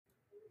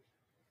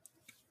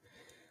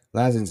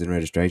License and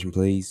registration,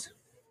 please.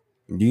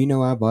 Do you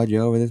know why I bought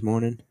you over this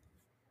morning?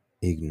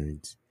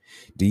 Ignorance.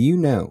 Do you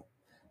know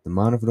the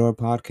Monofedora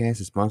podcast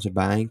is sponsored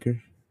by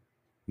Anchor?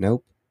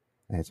 Nope.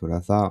 That's what I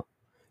thought.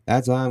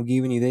 That's why I'm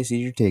giving you this as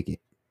your ticket.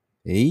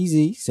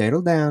 Easy.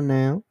 Settle down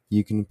now.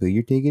 You can put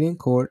your ticket in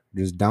court.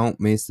 Just don't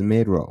miss the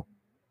mid-roll.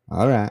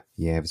 All right.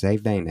 You have a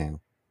safe day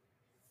now.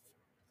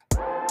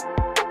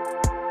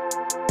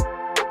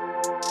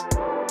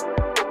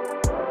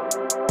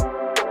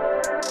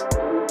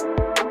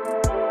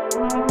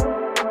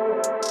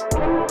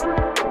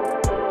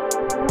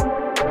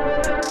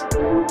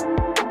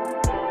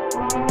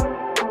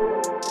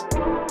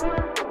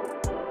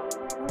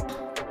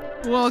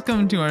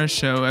 Welcome to our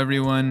show,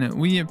 everyone.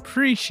 We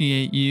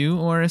appreciate you,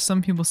 or as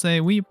some people say,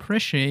 we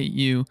appreciate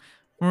you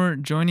for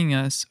joining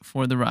us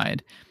for the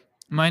ride.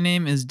 My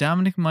name is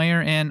Dominic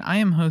Meyer, and I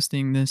am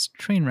hosting this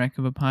train wreck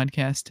of a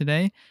podcast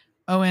today.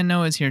 Oh, and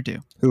Noah's here too.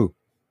 Who?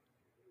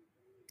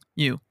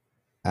 You.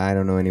 I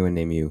don't know anyone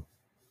named you.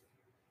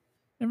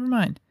 Never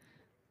mind.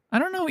 I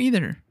don't know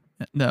either,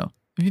 though.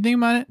 If you think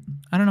about it,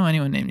 I don't know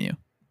anyone named you.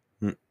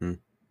 Mm-mm.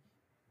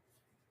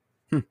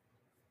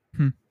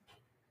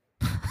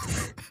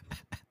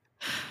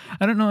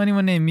 I don't know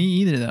anyone named me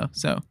either, though,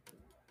 so.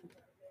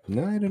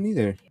 No, I don't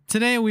either.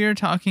 Today we are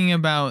talking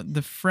about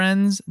the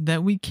friends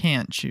that we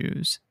can't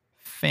choose.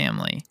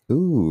 Family.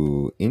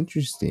 Ooh,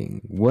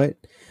 interesting. What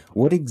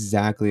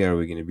exactly are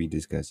we going to be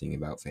discussing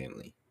about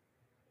family?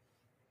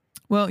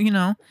 Well,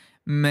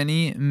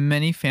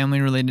 many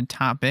family-related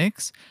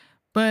topics,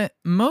 but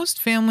most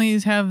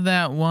families have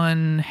that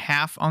one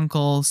half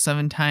uncle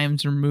 7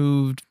 times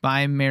removed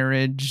by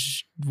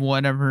marriage,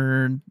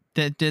 whatever,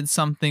 that did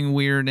something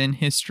weird in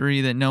history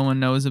that no one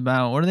knows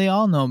about, or they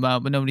all know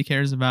about, but nobody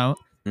cares about.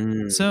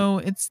 So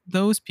it's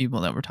those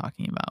people that we're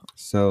talking about.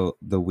 So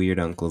the weird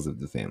uncles of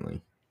the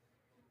family.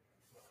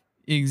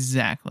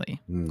 Exactly.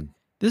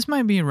 This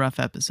might be a rough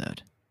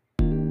episode.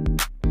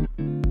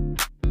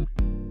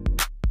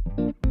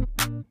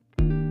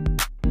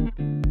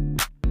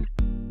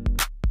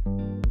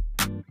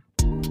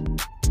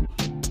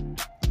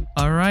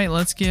 All right,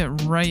 let's get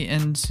right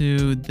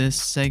into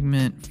this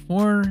segment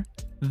for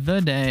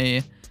the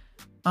day.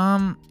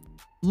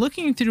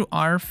 Looking through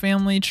our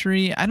family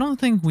tree, I don't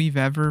think we've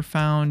ever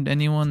found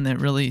anyone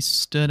that really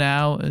stood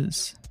out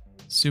as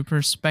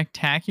super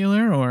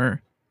spectacular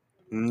or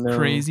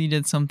crazy,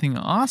 did something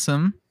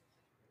awesome.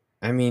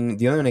 I mean,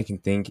 the only one I can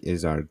think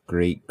is our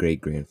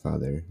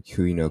great-great-grandfather,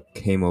 who,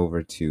 came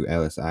over to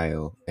Ellis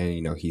Isle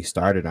and, he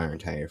started our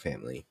entire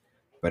family.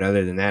 But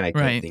other than that, I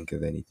can't think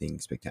of anything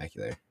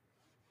spectacular.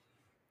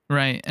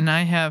 Right. And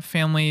I have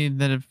family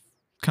that have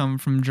come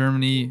from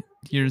Germany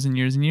years and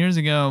years and years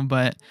ago,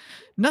 but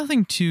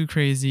nothing too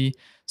crazy.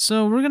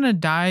 So we're going to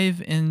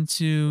dive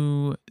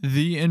into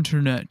the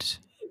internet,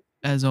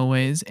 as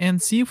always, and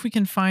see if we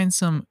can find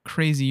some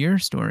crazier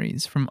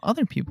stories from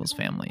other people's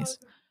families.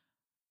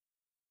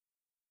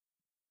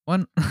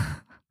 And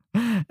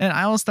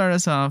I will start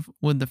us off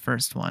with the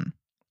first one.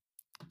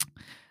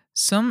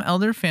 Some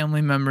elder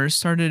family members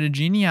started a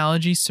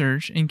genealogy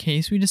search in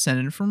case we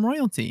descended from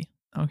royalty.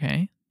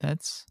 Okay,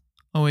 that's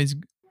always,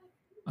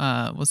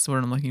 what's the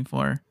word I'm looking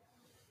for?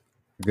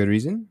 Good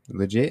reason?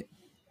 Legit?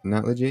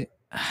 Not legit?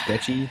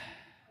 Sketchy?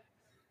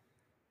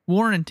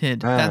 Warranted.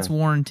 That's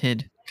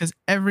warranted. Because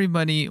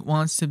everybody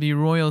wants to be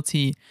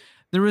royalty.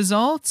 The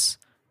results?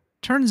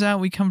 Turns out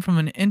we come from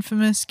an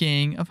infamous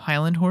gang of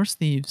Highland horse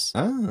thieves.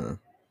 I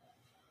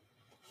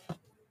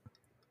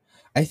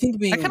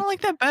kind of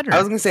like that better. I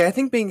was going to say, I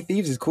think being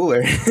thieves is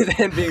cooler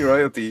than being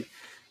royalty.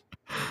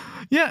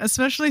 Yeah,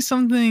 especially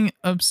something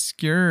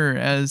obscure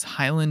as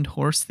Highland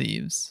horse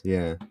thieves.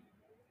 Yeah.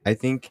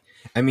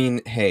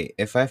 Hey,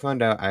 if I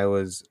found out I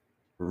was,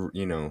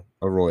 a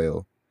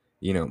royal,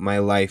 my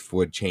life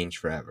would change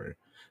forever.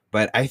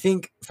 But I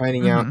think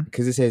finding out,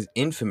 because it says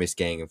infamous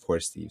gang of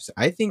horse thieves,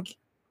 I think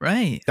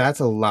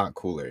that's a lot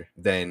cooler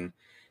than,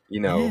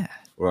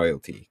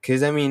 royalty.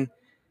 Because,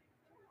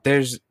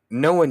 there's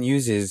no one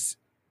uses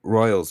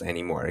royals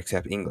anymore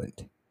except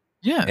England.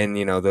 Yeah. And,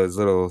 those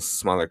little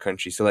smaller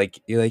countries. So,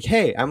 you're like,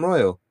 hey, I'm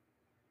royal.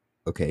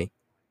 Okay.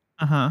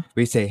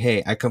 We say,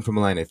 hey, I come from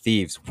a line of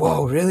thieves.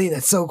 Whoa, really?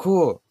 That's so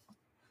cool.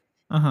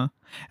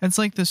 It's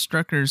like the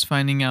Struckers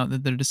finding out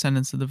that they're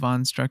descendants of the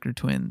Von Strucker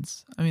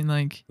twins.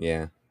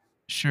 Yeah.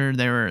 Sure,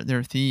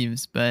 they're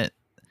thieves, but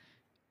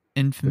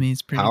infamy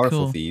is pretty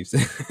powerful cool. Thieves.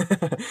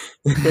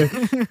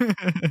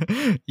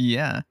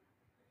 Yeah.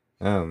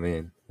 Oh,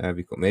 man. That'd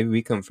be cool. Maybe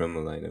we come from a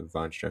line of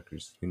Von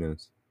Struckers. Who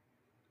knows?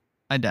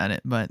 I doubt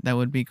it, but that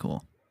would be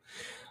cool.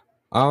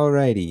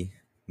 Alrighty.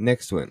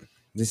 Next one.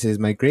 This is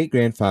my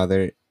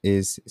great-grandfather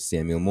is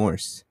Samuel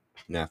Morse.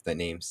 Now, if that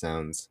name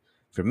sounds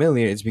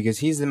familiar, it's because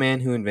he's the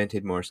man who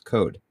invented Morse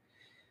code.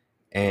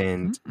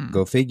 And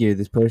go figure,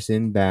 this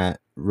person that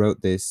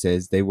wrote this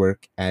says they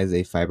work as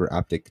a fiber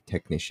optic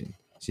technician.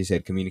 She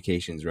said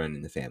communications run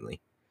in the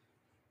family.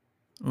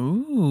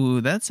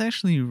 Ooh, that's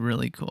actually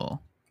really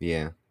cool.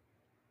 Yeah.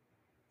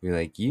 You're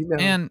like,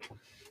 And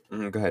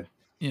go ahead.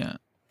 Yeah.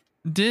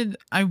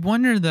 I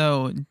wonder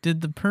though,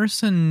 did the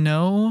person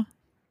know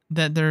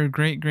that their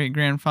great great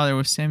grandfather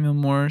was Samuel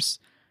Morse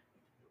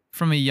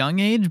from a young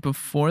age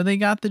before they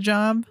got the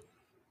job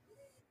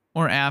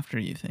or after,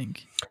 you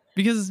think?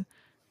 Because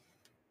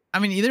I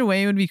mean, either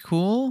way, it would be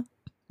cool,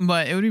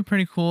 but it would be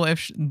pretty cool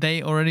if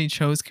they already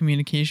chose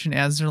communication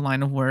as their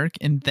line of work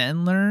and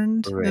then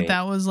learned that Right.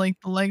 that was like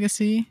the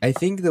legacy. I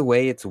think the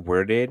way it's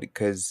worded,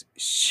 because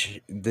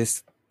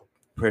this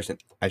person,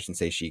 I shouldn't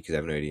say she because I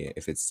have no idea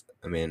if it's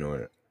a man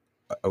or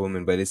a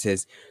woman, but it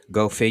says,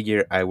 "Go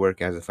figure. I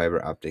work as a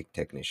fiber optic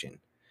technician."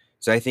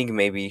 So I think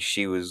maybe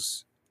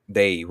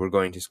they were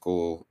going to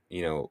school,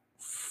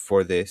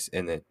 for this,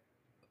 and then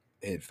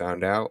it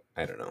found out.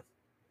 I don't know.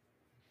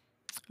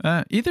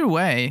 Either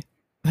way,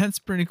 that's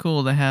pretty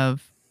cool to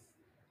have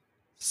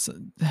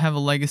a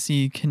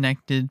legacy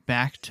connected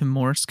back to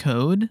Morse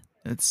code.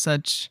 It's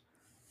such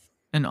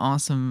an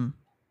awesome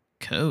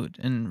code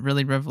and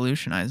really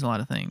revolutionized a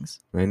lot of things.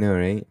 I know,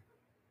 right?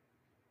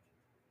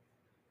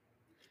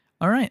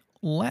 All right,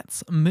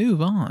 let's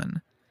move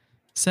on.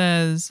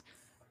 Says,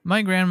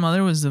 my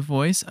grandmother was the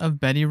voice of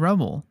Betty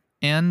Rubble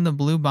and the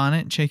Blue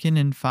Bonnet Chicken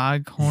and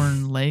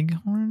Foghorn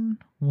Leghorn.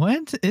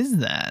 What is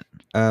that?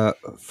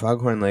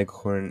 Foghorn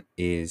Leghorn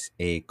is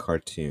a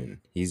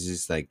cartoon. He's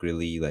just like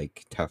really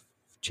like tough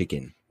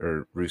chicken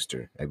or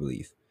rooster, I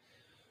believe.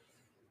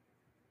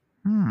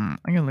 I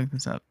gotta look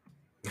this up.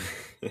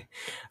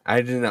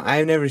 I don't know.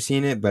 I've never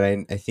seen it, but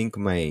I think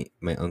my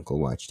uncle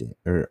watched it,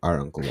 or our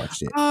uncle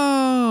watched it.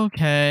 Oh,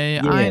 okay.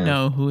 I Yeah,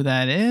 know who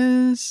that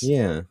is.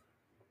 yeah.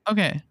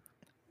 Okay.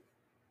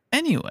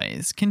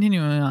 Anyways,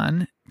 continuing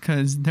on,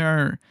 because there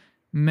are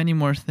many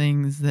more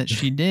things that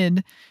she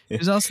did. She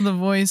was also the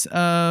voice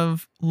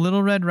of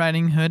Little Red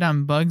Riding Hood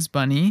on Bugs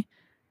Bunny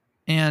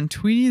and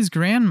Tweety's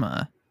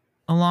grandma,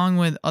 along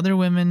with other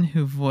women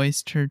who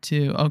voiced her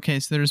too. Okay,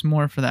 so there's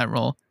more for that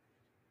role.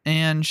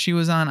 And she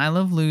was on I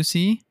Love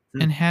Lucy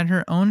and had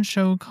her own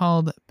show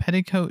called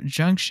Petticoat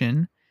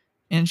Junction.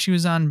 And she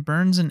was on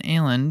Burns and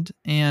Allen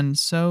and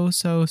so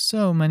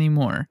many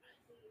more.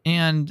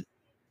 And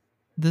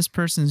this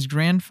person's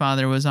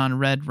grandfather was on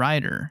Red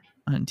Ryder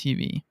on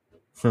TV.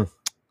 Huh.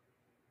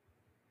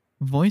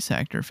 Voice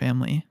actor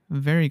family.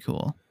 Very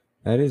cool.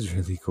 That is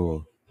really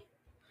cool.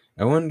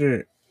 I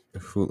wonder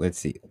who. Let's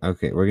see.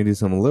 Okay, we're gonna do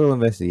some little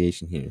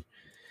investigation here.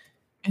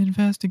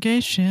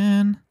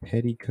 Investigation.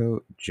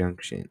 Petticoat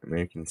Junction,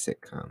 American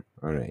sitcom.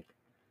 All right.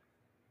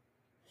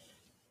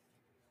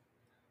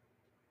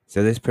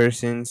 So this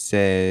person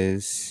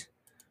says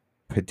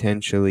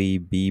potentially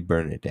B.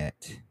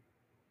 Bernadette.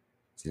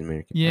 It's an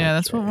American Yeah,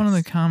 actress. that's what one of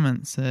the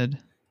comments said.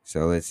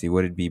 So let's see.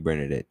 What did B.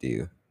 Bernadette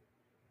do?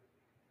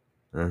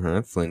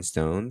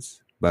 Flintstones,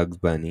 Bugs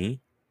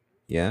Bunny.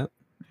 Yep.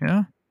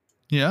 Yeah.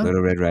 Yeah.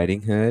 Little Red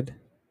Riding Hood,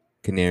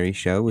 Canary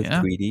Show with Yeah.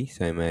 Tweety.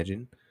 So I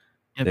imagine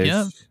Yep.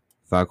 there's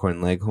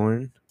Foghorn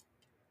Leghorn.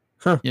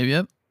 Huh.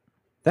 Yep.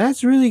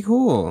 That's really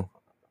cool.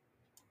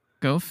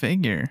 Go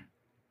figure.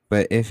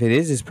 But if it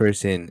is this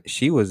person,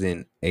 she was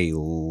in a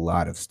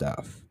lot of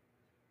stuff.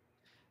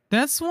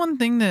 That's one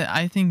thing that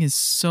I think is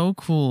so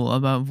cool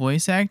about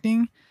voice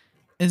acting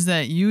is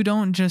that you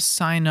don't just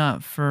sign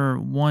up for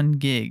one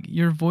gig.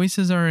 Your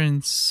voices are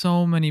in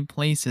so many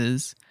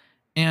places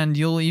and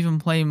you'll even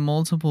play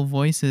multiple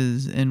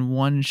voices in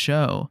one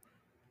show.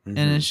 And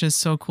it's just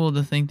so cool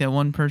to think that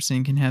one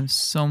person can have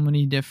so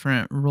many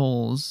different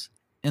roles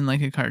in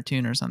like a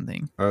cartoon or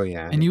something. Oh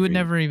yeah, and you would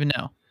never even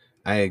know.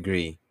 I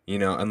agree.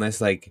 Unless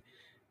like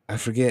I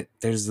forget,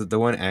 there's the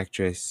one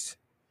actress,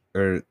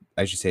 or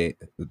I should say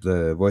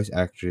the voice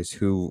actress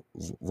who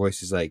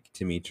voices like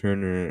Timmy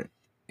Turner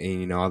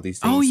and all these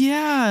things. Oh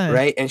yeah,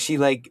 right. And she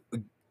like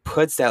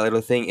puts that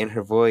little thing in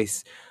her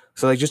voice.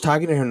 So like just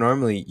talking to her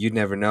normally, you'd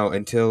never know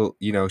until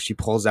she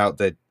pulls out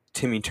the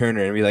Timmy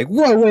Turner and be like,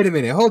 "Whoa, wait a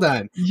minute, hold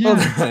on."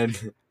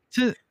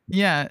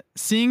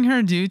 Seeing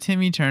her do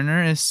Timmy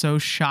Turner is so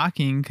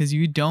shocking because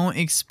you don't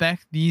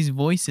expect these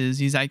voices,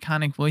 these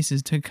iconic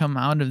voices, to come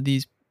out of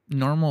these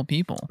normal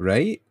people.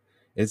 Right?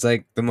 It's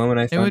like the moment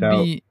I found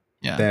out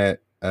that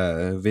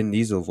Vin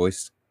Diesel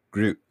voiced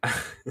Groot. I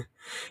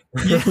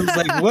was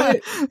like,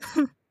 what?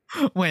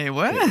 Wait,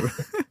 what?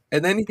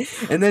 and then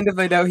to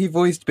find out he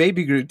voiced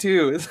Baby Groot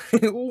too. It's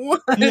like,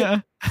 what?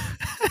 Yeah.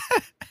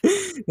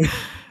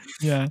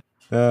 Yeah.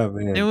 Oh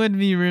man. It would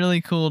be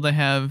really cool to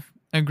have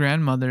a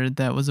grandmother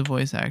that was a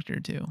voice actor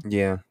too.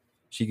 Yeah.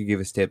 She could give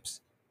us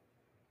tips.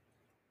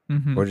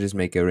 Mm-hmm. Or just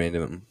make a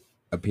random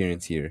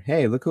appearance here.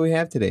 Hey, look who we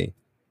have today.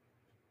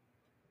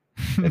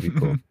 That'd be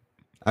cool.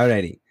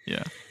 Alrighty.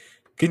 Yeah.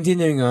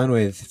 Continuing on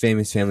with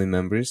famous family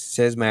members,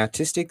 says my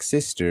autistic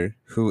sister,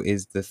 who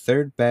is the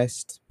third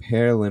best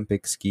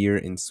Paralympic skier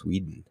in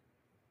Sweden.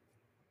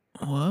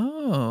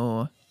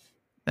 Whoa.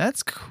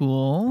 That's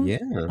cool. Yeah.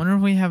 Wonder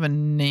if we have a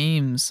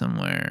name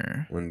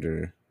somewhere.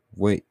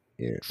 Wait,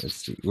 here, let's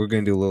see. We're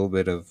going to do a little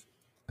bit of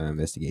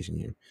investigation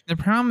here. The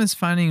problem is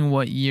finding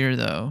what year,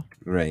 though.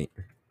 Right.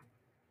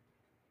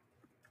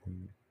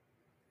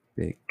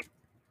 Big.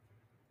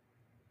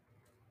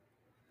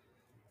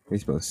 We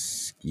spell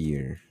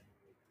skier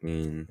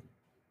in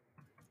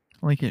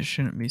like it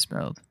shouldn't be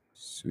spelled.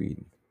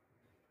 Sweden.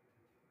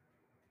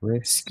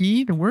 Where's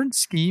Ski. The word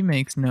ski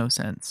makes no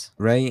sense.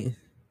 right?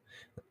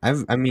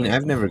 I've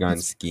Like, never gone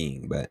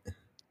skiing, but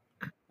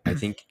I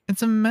think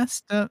it's a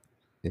messed up.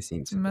 it It's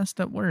seems a messed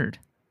up word.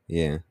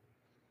 yeah.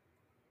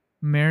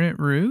 Merit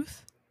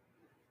Ruth.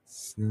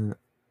 It's not,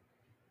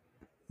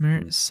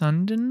 Merit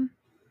Sundin.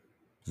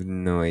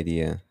 no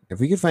idea. If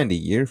we could find a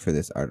year for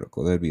this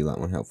article, that'd be a lot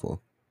more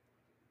helpful.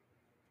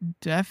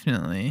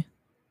 Definitely.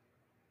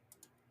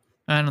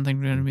 I don't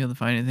think we're gonna be able to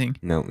find anything,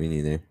 No, me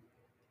neither.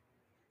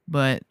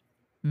 but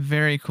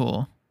very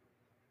cool.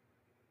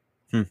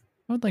 Hmm.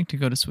 I would like to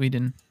go to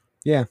Sweden.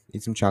 Yeah,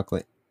 eat some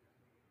chocolate.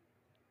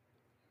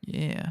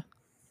 Yeah.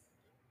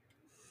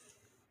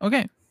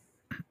 Okay.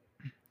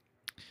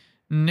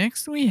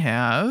 Next we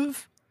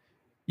have,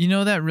 you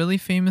know, that really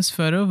famous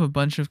photo of a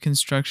bunch of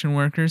construction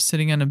workers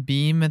sitting on a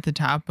beam at the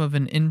top of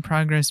an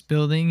in-progress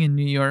building in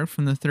New York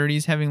from the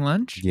 30s having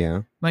lunch?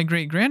 Yeah. My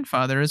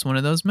great-grandfather is one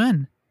of those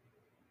men.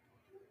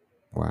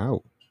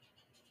 Wow.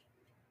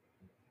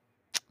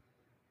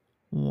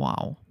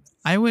 Wow.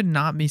 I would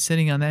not be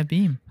sitting on that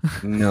beam.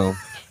 No.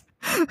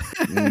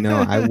 No,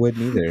 I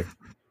wouldn't either.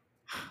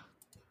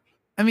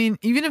 I mean,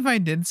 even if I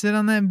did sit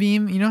on that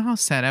beam, you know how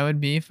sad I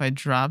would be if I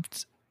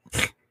dropped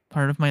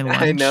part of my lunch?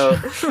 I know.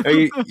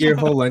 Your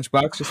whole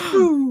lunchbox just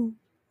woo.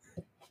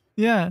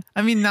 Yeah.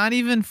 I mean, not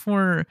even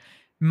for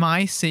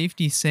my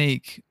safety's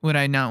sake would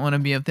I not want to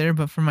be up there,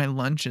 but for my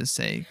lunch's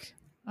sake.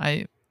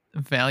 I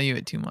value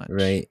it too much.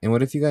 Right. And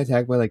what if you got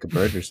attacked by like a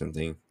bird or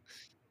something?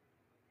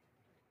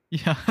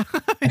 Yeah.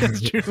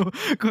 That's true.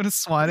 Go to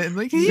SWAT it and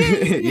like,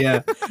 yay!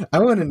 Yeah. I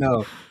want to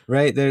know.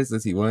 Right. There's,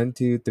 let's see, 1,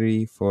 2,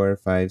 3, 4,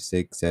 5,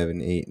 6,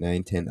 7, 8,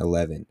 9, 10,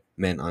 11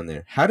 men on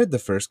there. How did the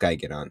first guy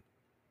get on?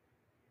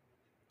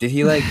 Did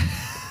he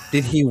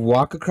did he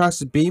walk across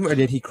the beam or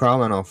did he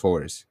crawl on all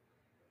fours?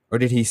 Or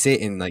did he sit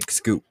and like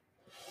scoop?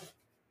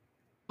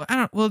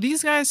 Well,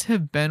 these guys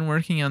have been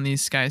working on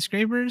these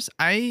skyscrapers.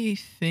 I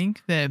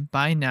think that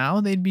by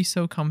now they'd be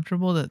so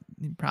comfortable that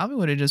they probably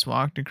would have just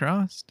walked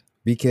across.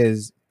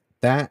 Because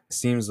that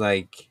seems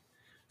like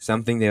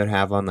something they would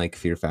have on like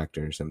Fear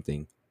Factor or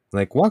something.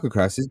 Like walk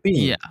across this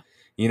beam. Yeah.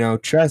 You know,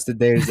 trust that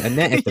there's a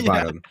net at the Yeah.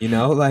 bottom. You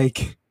know,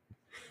 like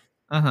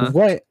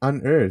what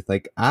on earth?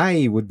 Like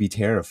I would be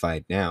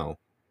terrified now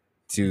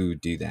to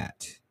do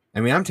that.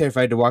 I mean, I'm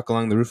terrified to walk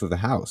along the roof of a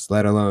house,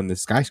 let alone the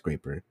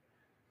skyscraper.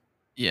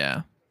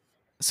 Yeah.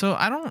 So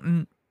I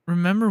don't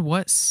remember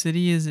what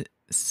city it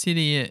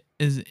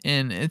is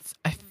in.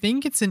 I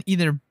think it's in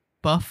either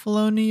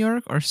Buffalo, New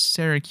York or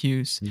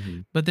Syracuse. Mm-hmm.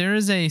 But there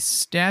is a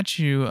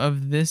statue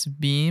of this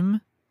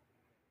beam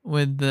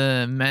with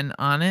the men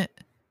on it,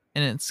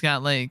 and it's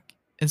got like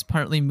it's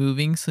partly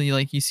moving, so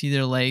you see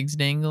their legs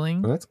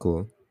dangling. Oh, that's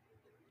cool.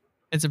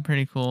 It's a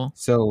pretty cool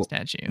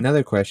statue.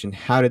 Another question: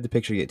 how did the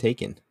picture get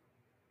taken?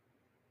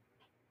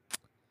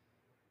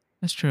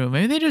 That's true.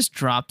 Maybe they just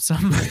dropped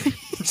somebody.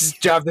 Just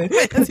drop it.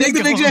 Take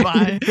the picture.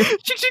 Bye.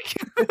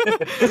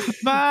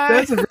 Bye.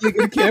 That's a really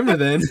good camera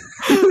then.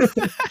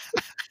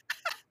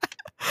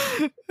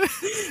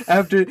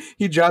 After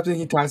he drops it,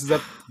 he tosses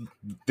up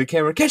the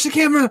camera. Catch the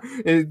camera!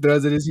 It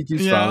throws it as he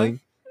keeps falling.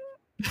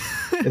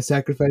 A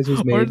sacrifice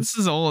was made. Or this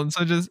is old,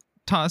 so just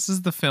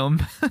tosses the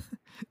film.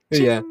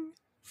 Yeah.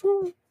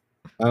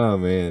 Oh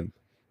man,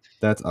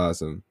 that's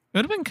awesome. It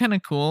would have been kind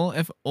of cool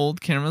if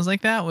old cameras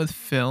like that with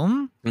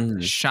film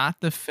shot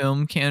the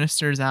film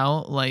canisters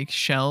out like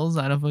shells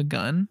out of a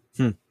gun.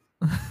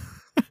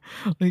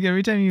 Like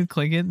every time you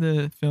click it,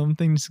 the film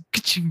thing just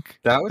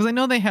because I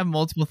know they have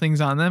multiple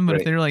things on them, but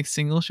if they're like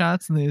single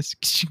shots and they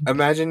just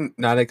imagine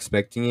not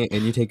expecting it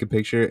and you take a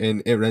picture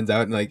and it runs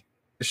out and like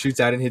shoots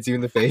out and hits you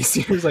in the face.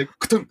 You're just like,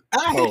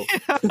 ow!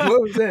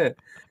 What was that?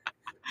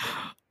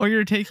 Or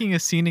you're taking a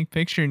scenic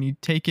picture and you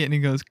take it and it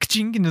goes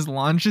ka-chink and just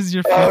launches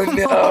your phone.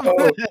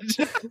 Oh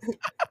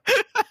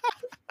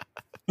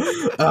no!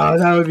 Oh,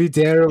 that would be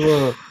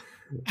terrible.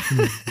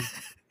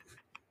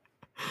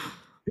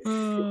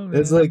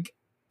 It's like,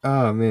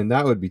 oh man,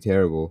 that would be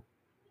terrible.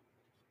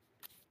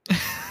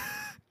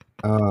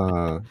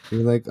 You're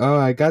like, oh,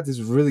 I got this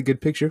really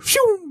good picture.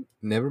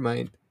 Never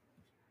mind.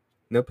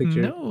 No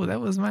picture. No, that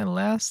was my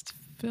last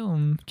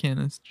film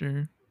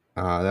canister.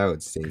 That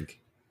would stink.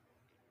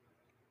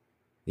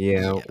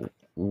 Yeah.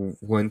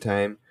 One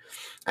time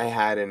I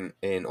had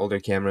an older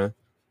camera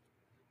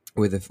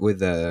with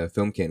a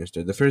film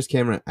canister. The first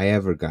camera I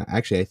ever got.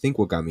 Actually, I think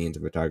what got me into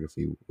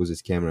photography was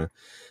this camera.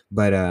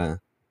 But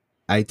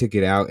I took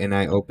it out and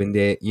I opened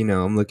it. You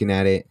know, I'm looking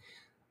at it.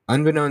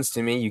 Unbeknownst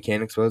to me, you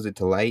can't expose it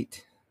to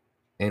light.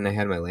 And I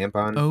had my lamp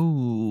on.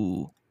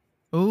 Oh.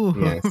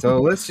 Yeah, so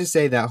let's just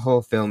say that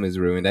whole film is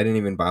ruined. I didn't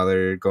even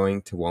bother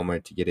going to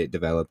Walmart to get it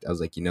developed. I was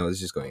like, it's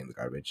just going in the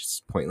garbage.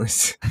 It's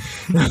pointless.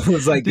 I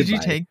was like, Did you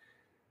take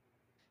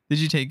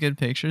good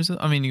pictures?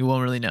 I mean, you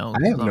won't really know.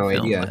 I have no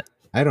idea.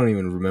 I don't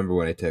even remember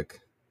what I took.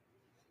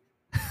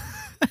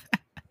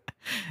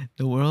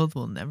 The world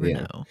will never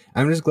know.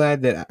 I'm just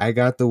glad that I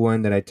got the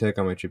one that I took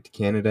on my trip to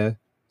Canada,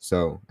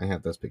 so I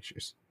have those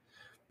pictures.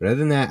 But other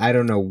than that, I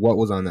don't know what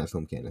was on that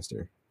film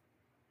canister.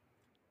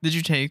 Did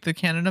you take the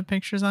Canada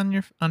pictures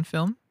on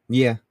film?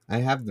 Yeah, I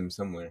have them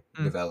somewhere,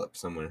 Mm. developed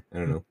somewhere. I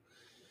don't know.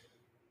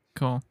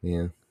 Cool.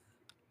 Yeah.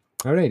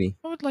 Alrighty.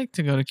 I would like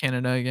to go to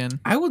Canada again.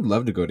 I would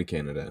love to go to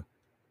Canada.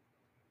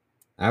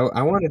 I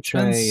want to It's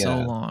been try. so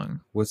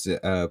long. What's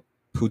it?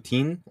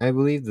 Poutine, I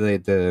believe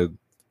the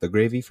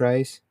gravy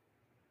fries.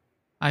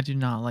 I do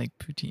not like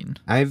poutine.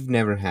 I've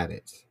never had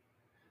it,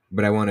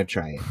 but I want to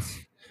try it.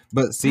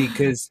 But see,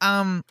 because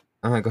go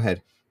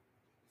ahead.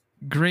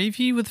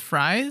 Gravy with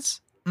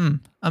fries?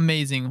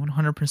 Amazing,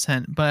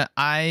 100%. But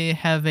I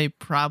have a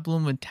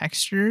problem with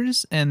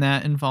textures, and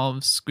that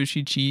involves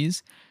squishy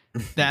cheese.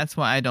 That's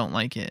why I don't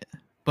like it.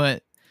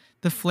 But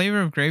the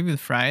flavor of gravy with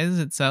fries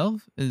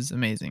itself is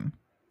amazing.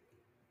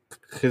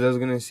 Because I was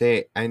gonna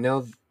say, I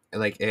know,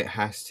 like it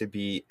has to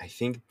be. I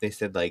think they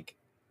said like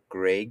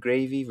gray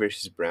gravy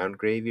versus brown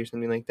gravy or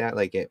something like that.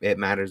 Like it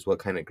matters what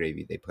kind of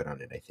gravy they put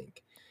on it. I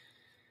think.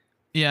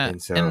 Yeah,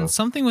 And so and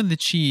something with the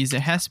cheese,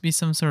 it has to be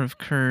some sort of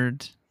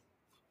curd.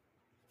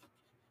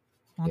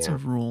 Lots Yeah.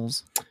 of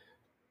rules.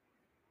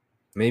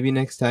 maybe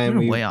next time We're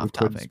we way off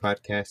record this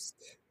topic. podcast,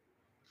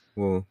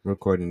 we'll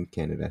record in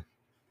Canada.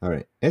 All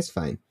right, it's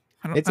fine.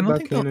 I It's don't about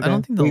think Canada. I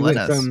don't think they'll We let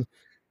went us. from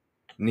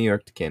New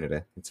York to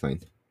Canada. It's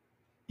fine.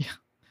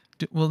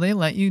 Will they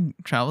let you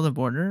travel the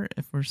border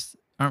if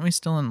aren't we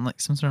still in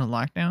like some sort of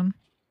lockdown?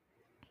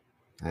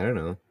 I don't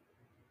know.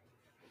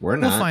 We're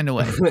We'll not. find a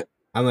way.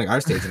 I'm like, our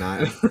state's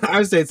not.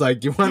 Our state's like,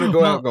 do you want to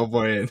go out? Go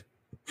for it.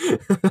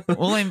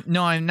 Well,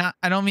 I'm not.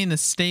 I don't mean the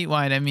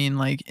statewide. I mean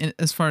like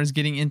as far as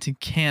getting into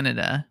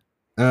Canada.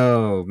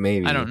 Oh,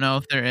 maybe. I don't know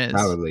if there is.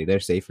 Probably they're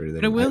safer than.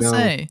 But I will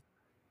say,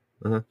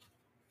 Uh-huh.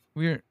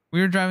 we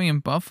were driving in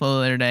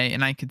Buffalo the other day,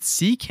 and I could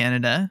see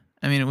Canada.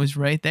 I mean, it was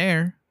right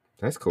there.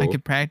 That's cool. I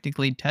could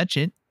practically touch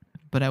it,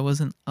 but I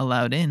wasn't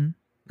allowed in.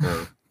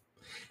 Oh.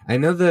 I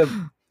know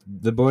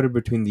the border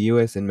between the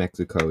U.S. and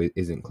Mexico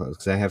isn't closed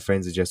because I have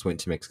friends that just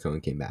went to Mexico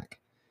and came back,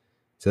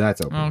 so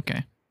that's open.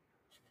 Okay,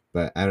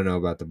 But I don't know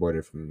about the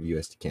border from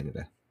U.S. to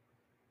Canada.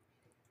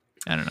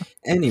 I don't know.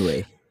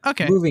 Anyway,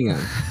 Okay, moving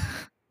on.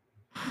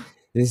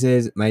 This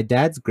is my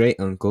dad's great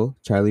uncle,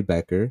 Charlie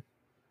Becker,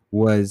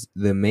 was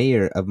the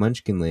mayor of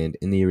Munchkinland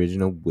in the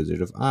original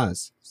Wizard of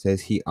Oz.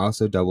 Says he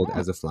also doubled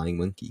as a flying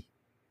monkey.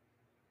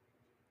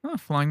 Oh,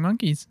 flying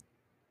monkeys.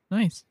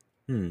 Nice.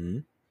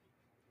 That'd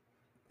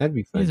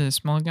be fun. He's a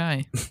small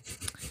guy.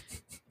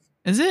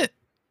 Is it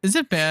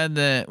bad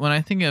that when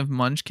I think of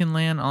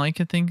Munchkinland, all I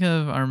could think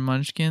of are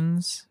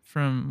Munchkins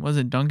from, was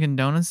it Dunkin'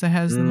 Donuts that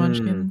has the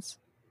Munchkins?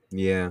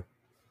 Yeah.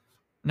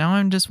 Now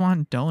I just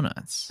want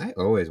donuts. I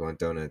always want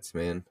donuts,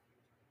 man.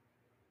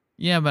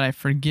 Yeah, but I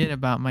forget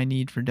about my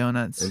need for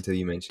donuts Until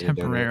you mention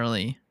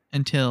temporarily.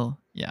 Until,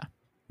 yeah.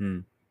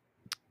 Hmm.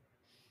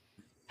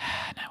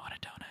 And I want a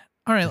donut.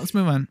 All right, let's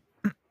move on.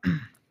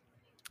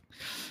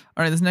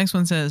 All right, this next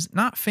one says,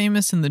 not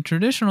famous in the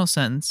traditional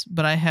sense,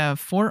 but I have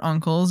 4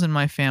 uncles in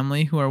my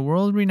family who are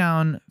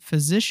world-renowned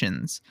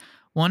physicians.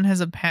 One has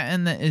a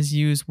patent that is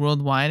used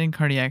worldwide in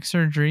cardiac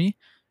surgery.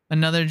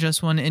 Another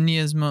just won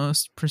India's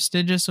most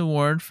prestigious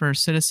award for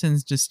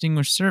Citizens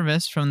Distinguished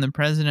Service from the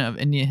President of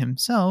India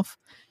himself.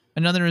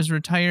 Another is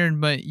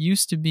retired but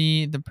used to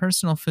be the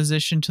personal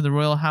physician to the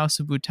Royal House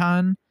of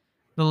Bhutan.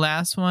 The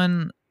last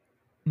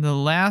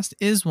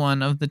is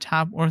one of the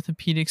top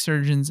orthopedic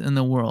surgeons in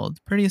the world.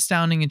 Pretty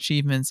astounding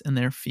achievements in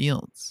their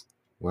fields.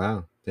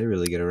 Wow, they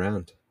really get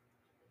around.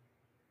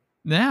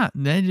 Yeah,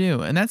 they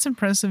do. And that's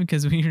impressive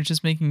because we were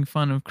just making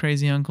fun of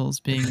crazy uncles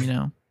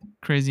being,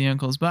 crazy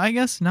uncles. But I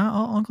guess not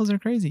all uncles are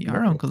crazy.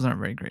 Our uncles aren't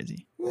very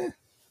crazy.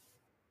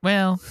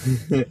 Well.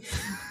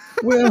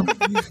 Well.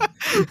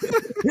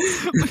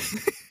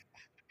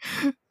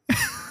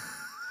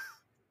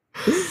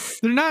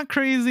 They're not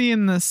crazy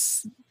in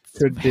this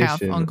Tradition.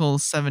 half uncle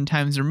 7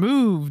 times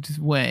removed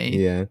way.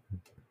 Yeah.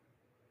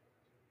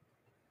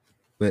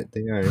 But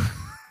they are.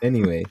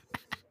 Anyway.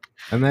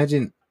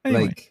 Imagine,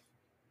 like,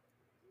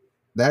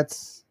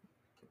 that's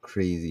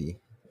crazy.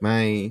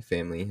 My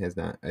family has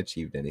not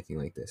achieved anything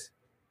like this.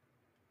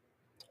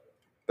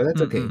 But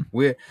that's okay.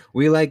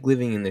 We like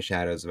living in the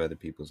shadows of other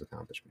people's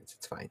accomplishments.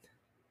 It's fine.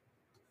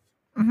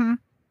 Mm-hmm.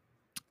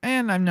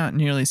 And I'm not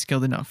nearly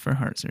skilled enough for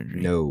heart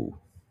surgery. No.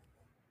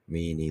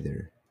 Me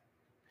neither.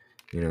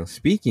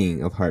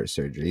 Speaking of heart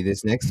surgery,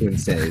 this next one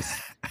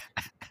says,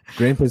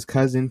 Grandpa's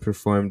cousin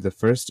performed the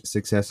first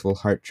successful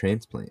heart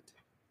transplant.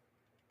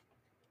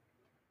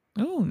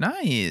 Oh,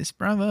 nice.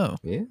 Bravo.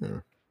 Yeah.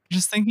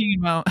 Just thinking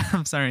about,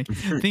 I'm sorry,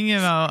 thinking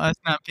about us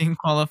not being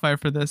qualified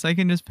for this, I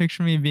can just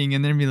picture me being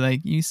in there and be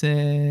like, you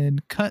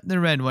said cut the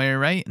red wire,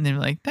 right? And they're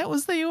like, that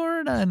was the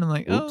aorta. And I'm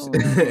like, Oops.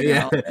 oh.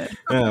 Yeah.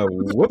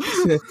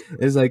 Whoops.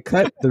 It's like,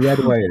 cut the red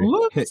wire.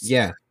 Whoops.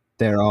 Yeah.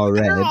 They're all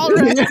red. They're all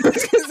red.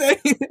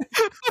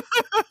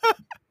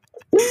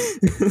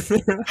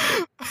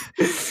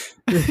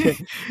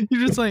 You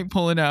just like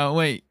pull it out.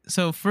 Wait,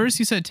 so first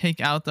you said take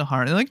out the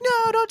heart. They're like,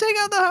 no, don't take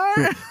out the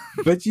heart.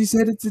 But you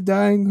said it's a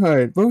dying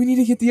heart. But we need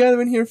to get the other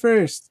one here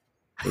first.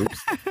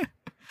 Oops.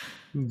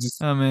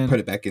 Just Oh man. put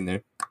it back in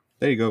there.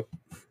 There you go.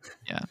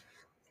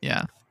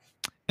 Yeah.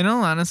 In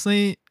all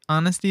honesty,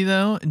 honesty,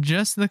 though,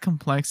 just the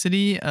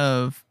complexity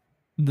of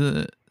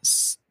the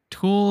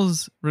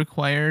tools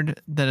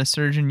required that a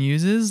surgeon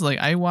uses. Like,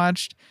 I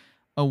watched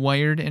a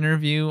Wired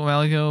interview a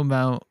while ago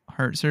about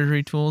heart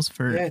surgery tools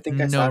for Yeah, I think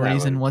I no saw that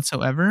reason one.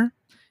 whatsoever.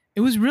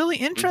 It was really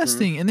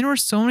interesting. And there were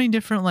so many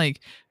different,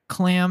 like,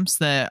 clamps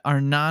that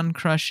are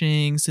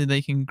non-crushing so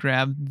they can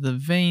grab the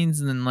veins,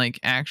 and then like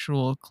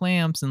actual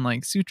clamps and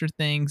like suture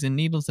things and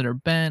needles that are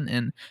bent,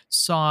 and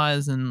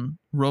saws and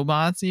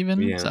robots even.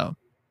 Yeah. So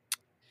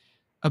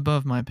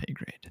above my pay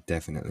grade.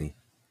 Definitely.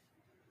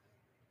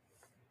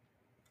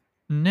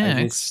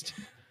 Next.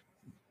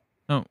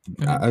 Go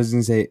ahead. I was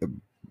gonna say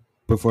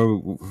before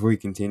we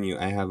continue,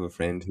 I have a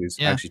friend who's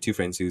actually two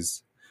friends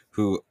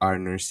who are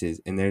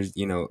nurses, and there's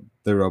the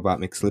robot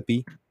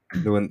McSlippy,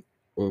 the one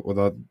with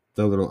all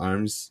the little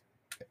arms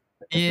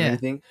and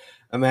everything.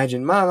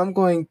 Imagine, Mom, I'm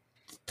going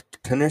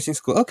to nursing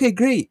school. Okay,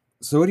 great.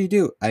 So what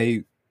do?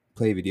 I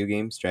play video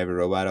games, drive a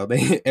robot all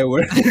day at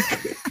work.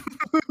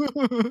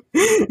 I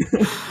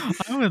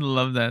would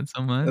love that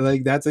so much.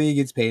 Like, that's what he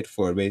gets paid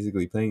for,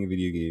 basically, playing a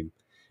video game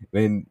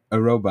and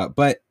a robot.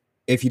 But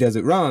if he does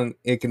it wrong,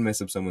 it can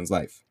mess up someone's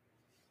life.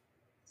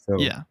 So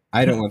yeah,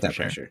 I don't want that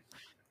pressure.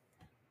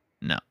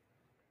 No.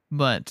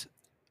 But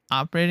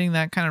operating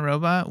that kind of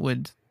robot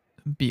would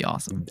be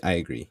awesome. I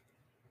agree.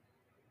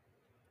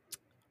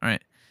 All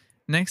right.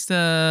 Next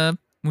up,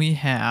 we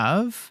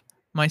have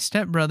my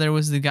stepbrother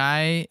was the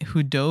guy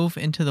who dove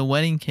into the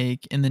wedding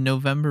cake in the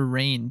November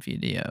Rain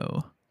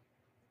video.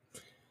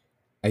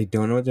 I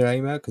don't know what they're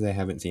talking about because I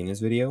haven't seen this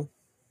video.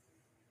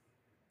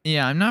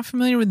 Yeah, I'm not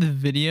familiar with the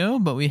video,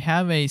 but we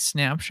have a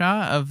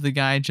snapshot of the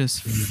guy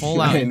just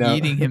full out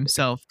eating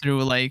himself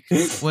through, like,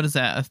 what is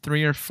that, a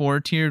 3 or 4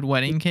 tiered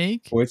wedding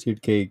cake?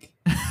 4-tiered cake.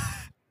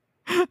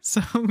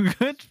 So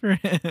good for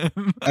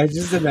him. I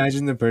just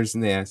imagine the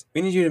person they ask,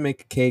 we need you to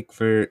make a cake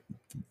for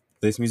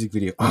this music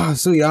video. Oh,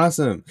 sweet,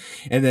 awesome.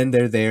 And then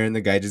they're there and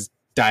the guy just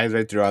dives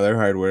right through all their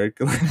hard work.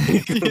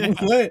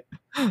 Like, what?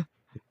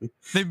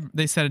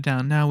 They set it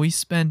down. Now, we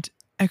spent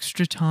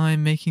extra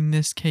time making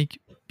this cake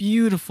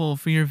beautiful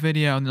for your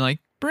video. And they're like,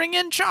 bring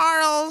in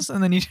Charles.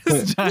 And then he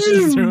just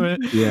dives through it.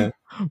 Yeah.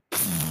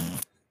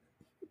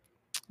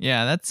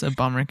 Yeah, that's a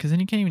bummer because then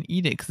you can't even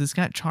eat it because it's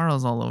got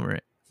Charles all over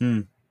it.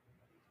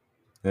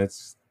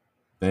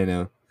 I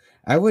know.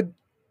 I would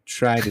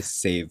try to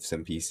save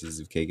some pieces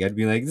of cake. I'd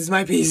be like, this is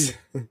my piece.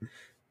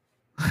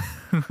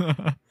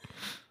 I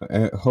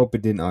hope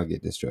it didn't all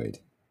get destroyed.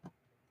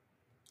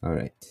 All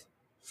right.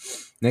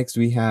 Next,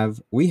 we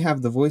have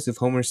the voice of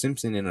Homer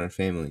Simpson in our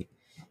family.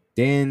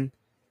 Dan,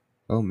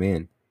 oh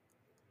man.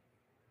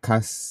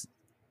 Castellaneta?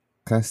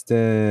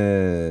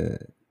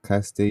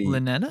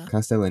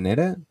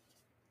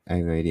 I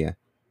have no idea.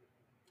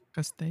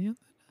 Castellaneta?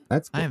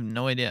 That's cool. I have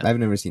no idea. I've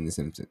never seen The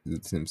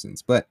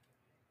Simpsons, but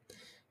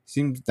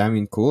seems,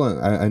 cool.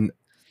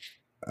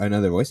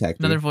 Another voice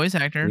actor. Another voice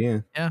actor. Yeah.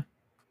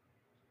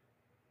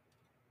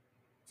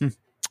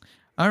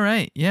 All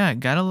right. Yeah.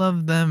 Gotta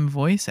love them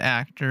voice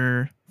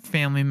actor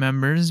family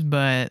members,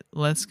 but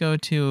let's go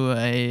to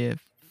a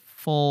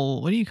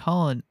full, what do you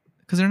call it?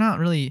 Because they're not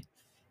really,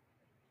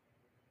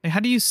 like, how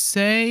do you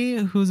say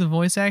who's a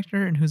voice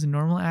actor and who's a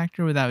normal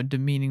actor without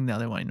demeaning the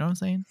other one? You know what I'm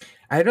saying?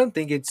 I don't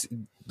think it's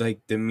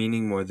like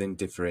demeaning more than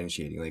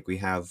differentiating. Like, we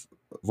have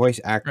voice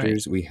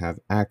actors, we have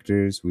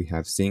actors, we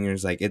have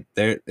singers. Like,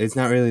 it's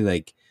not really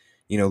like,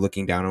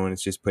 looking down on one.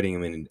 It's just putting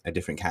them in a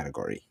different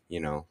category,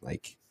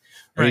 like,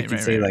 or you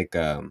could say like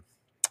a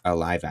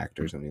live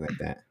actor or something like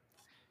that.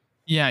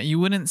 Yeah, you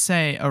wouldn't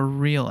say a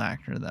real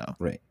actor though.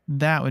 Right.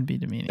 That would be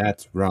demeaning.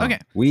 That's wrong. Okay.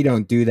 We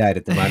don't do that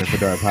at the Modern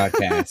Fedora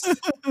podcast.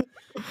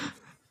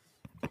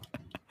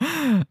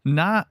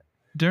 Not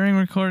during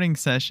recording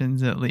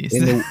sessions, at least.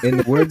 In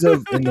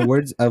the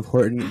words of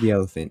Horton the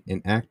Elephant,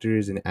 an actor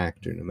is an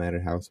actor, no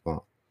matter how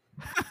small.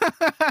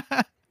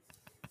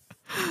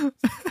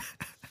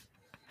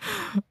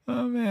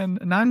 Oh man!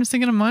 Now I'm just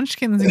thinking of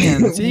Munchkins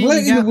again. See, what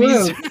in the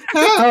world?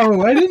 How?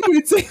 Why didn't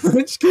you say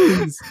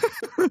Munchkins?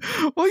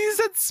 Well, you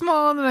said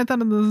small, and then I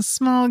thought of the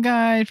small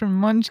guy from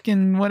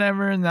Munchkin,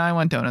 whatever, and then I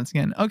want donuts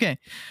again. Okay.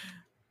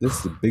 This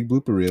is a big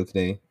blooper reel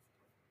today.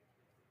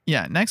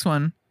 Yeah. Next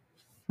one.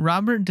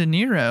 Robert De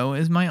Niro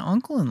is my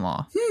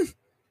uncle-in-law.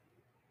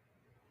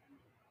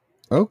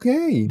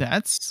 Okay.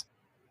 That's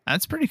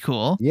pretty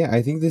cool. Yeah,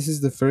 I think this is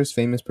the first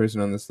famous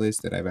person on this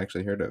list that I've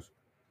actually heard of.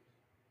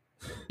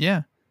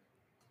 Yeah.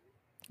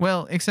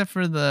 Well, except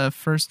for the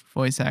first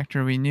voice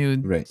actor, we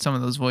knew some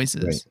of those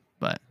voices.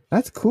 But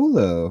that's cool,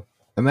 though.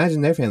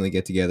 Imagine their family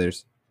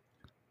get-togethers.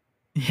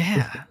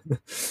 Yeah.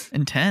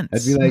 Intense.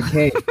 I'd be like,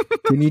 hey,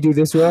 can you do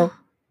this role?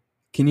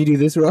 Can you do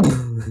this role?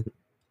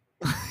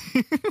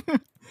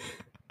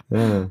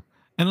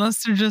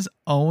 Unless they're just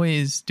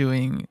always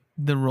doing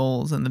the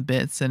roles and the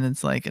bits, and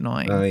it's like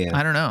annoying. Oh yeah,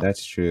 I don't know.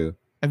 That's true.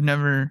 I've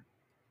never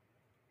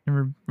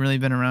really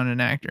been around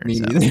an actor. Me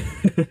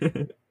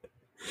neither.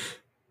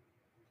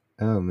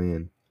 Oh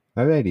man.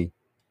 Alrighty.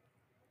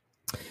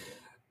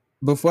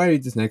 Before I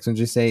read this next one,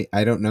 just say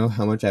I don't know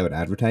how much I would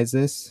advertise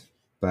this,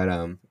 but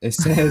it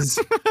says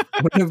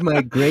One of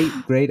my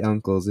great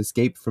uncles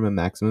escaped from a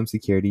maximum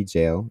security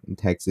jail in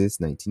Texas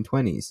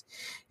 1920s.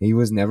 He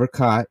was never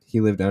caught.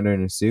 He lived under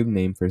an assumed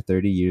name for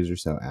 30 years or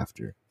so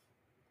after.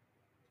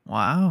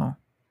 Wow.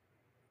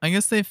 I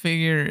guess they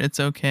figure it's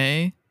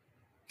okay,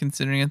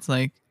 considering it's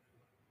like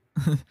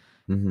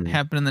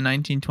happened in the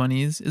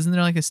 1920s. Isn't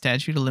there like a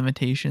statute of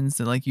limitations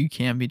that like you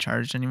can't be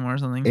charged anymore or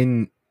something?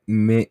 And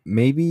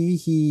maybe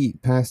he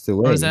passed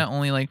away. Or is that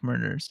only like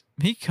murders?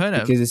 He could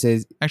have. Because it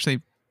says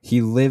actually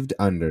he lived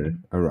under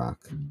a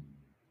rock.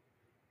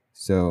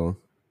 So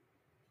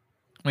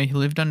wait, he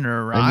lived under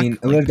a rock? I mean,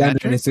 like lived under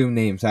Patrick? an assumed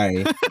name.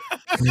 Sorry.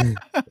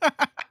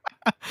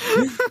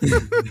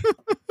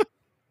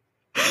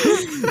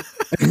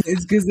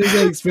 It's because there's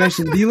an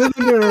expression. Do you live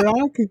under a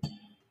rock?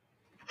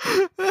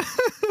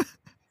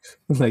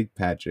 Like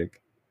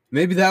Patrick.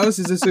 Maybe that was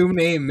his assumed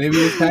name. Maybe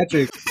it was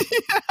Patrick.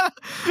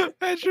 Yeah,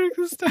 Patrick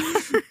the Star.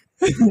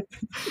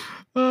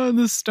 Oh,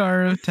 the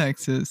Star of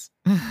Texas.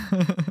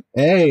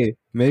 Hey,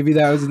 maybe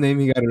that was the name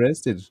he got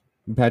arrested.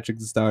 Patrick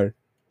the Star.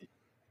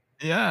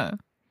 Yeah.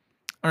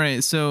 All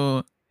right,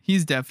 so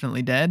he's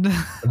definitely dead.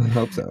 I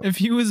hope so. If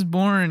he was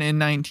born in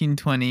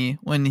 1920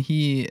 when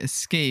he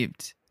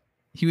escaped,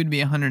 he would be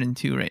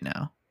 102 right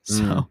now.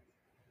 So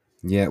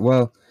yeah,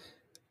 well,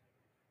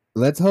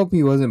 let's hope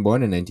he wasn't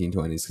born in 1920s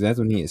because that's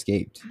when he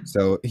escaped.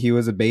 So he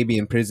was a baby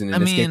in prison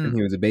and escaped when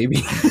he was a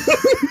baby.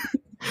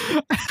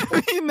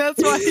 I mean,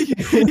 that's why he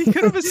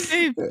could have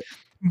escaped.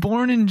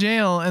 Born in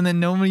jail, and then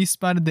nobody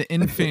spotted the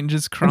infant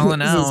just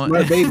crawling out. A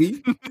smart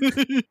baby.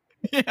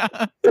 Yeah.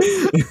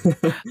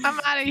 I'm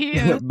out of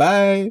here.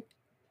 Bye.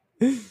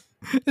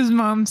 His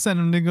mom sent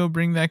him to go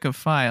bring back a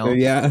file.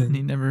 Yeah. And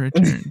he never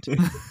returned.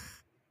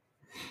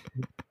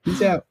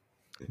 Peace out.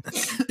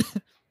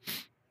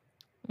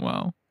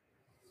 Wow.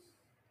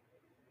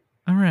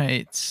 All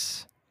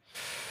right.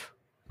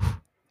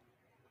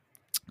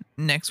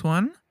 Next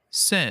one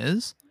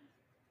says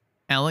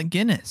Alec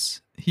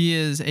Guinness. He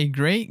is a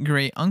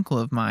great uncle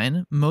of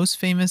mine, most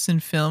famous in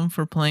film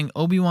for playing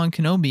Obi-Wan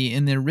Kenobi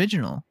in the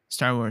original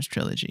Star Wars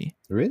trilogy.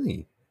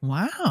 Really?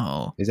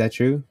 Wow. Is that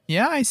true?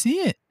 Yeah, I see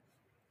it.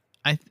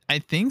 I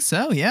think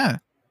so, yeah.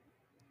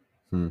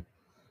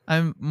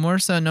 I more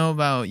so know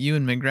about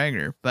Ewan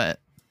McGregor, but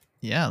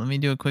yeah, let me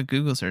do a quick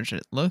Google search.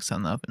 It looks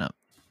on the up and up.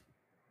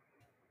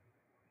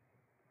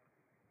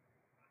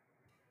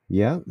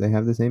 Yeah, they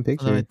have the same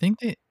picture. Although I think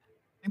they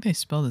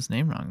spelled his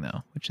name wrong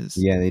though, which is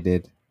yeah, they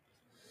did.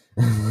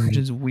 which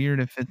is weird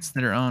if it's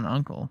their own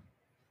uncle.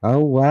 Oh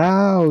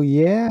wow,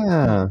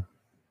 yeah.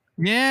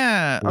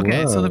 Yeah.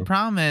 Okay, so the Whoa.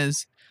 problem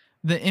is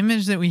the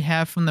image that we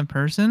have from the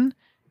person,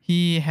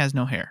 he has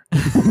no hair.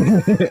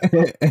 And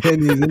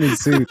he's in his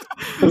suit.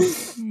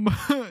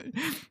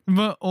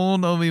 But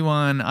old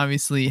Obi-Wan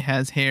obviously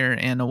has hair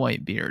and a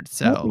white beard.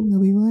 So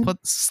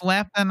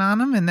slap that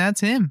on him and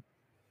that's him.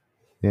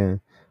 Yeah.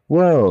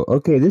 Whoa.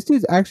 Okay, this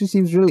dude actually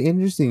seems really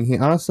interesting. He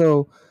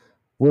also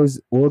was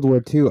World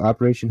War II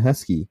Operation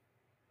Husky.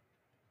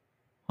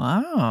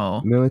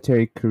 Wow.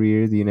 Military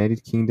career, the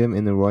United Kingdom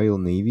and the Royal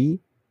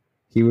Navy.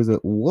 He was a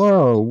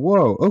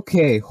whoa.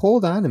 Okay,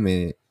 hold on a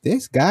minute.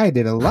 This guy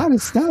did a lot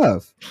of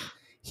stuff.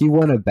 He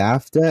won a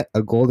BAFTA,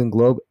 a Golden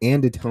Globe,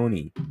 and a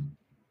Tony.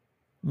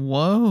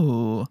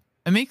 Whoa.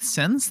 It makes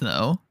sense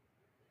though.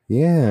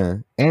 Yeah,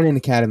 and an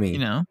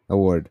Academy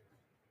Award.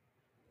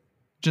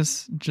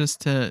 Just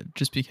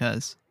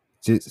because.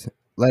 Just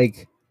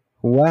like,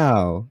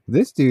 wow,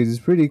 this dude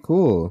is pretty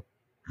cool.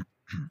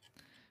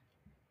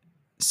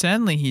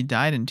 Sadly, he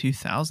died in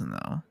 2000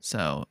 though,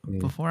 so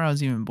before I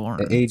was even born.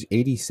 At age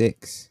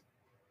 86.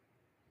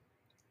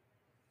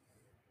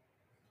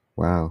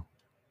 Wow,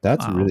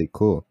 that's really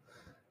cool.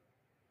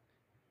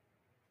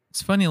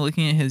 It's funny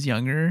looking at his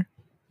younger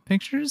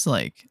pictures,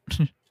 like,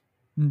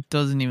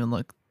 doesn't even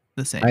look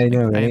the same. I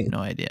know, right? right? I have no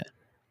idea.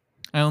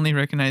 I only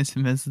recognize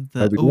him as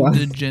the Obi-Wan.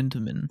 older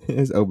gentleman.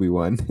 As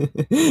Obi-Wan.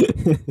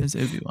 As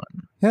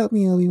Obi-Wan. Help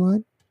me,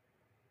 Obi-Wan.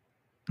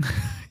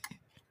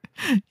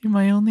 You're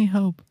my only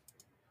hope.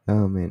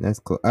 Oh, man, that's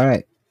cool. All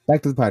right,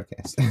 back to the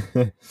podcast.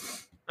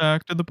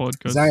 Back to the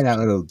podcast. Sorry that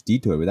little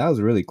detour, but that was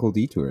a really cool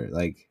detour.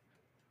 Like,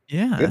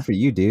 yeah. Good for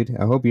you, dude.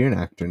 I hope you're an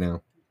actor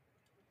now.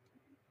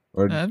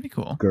 Or that'd be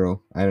cool.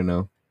 Girl, I don't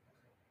know.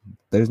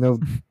 There's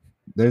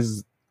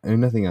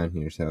nothing on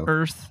here, so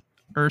Earth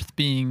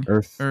being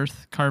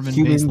Earth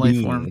carbon-based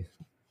life form.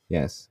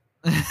 Yes.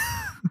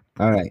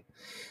 All right.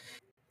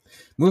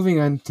 Moving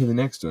on to the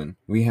next one,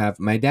 we have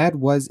my dad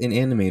was an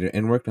animator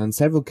and worked on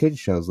several kids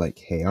shows like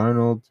Hey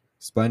Arnold,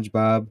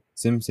 SpongeBob,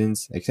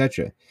 Simpsons,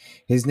 etc.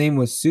 His name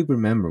was super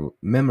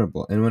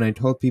memorable, and when I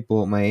told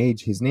people my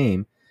age his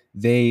name,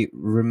 they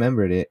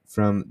remembered it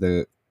from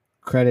the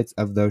credits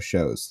of those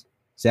shows.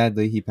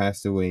 Sadly, he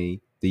passed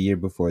away the year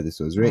before this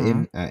was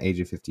written at age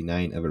of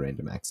 59 of a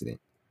random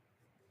accident.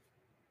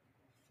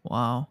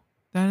 Wow.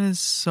 That is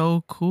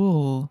so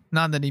cool.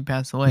 Not that he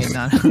passed away,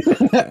 but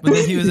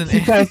that he was an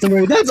he passed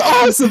away. That's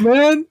awesome,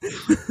 man.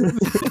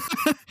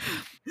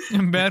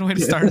 Bad way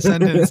to start a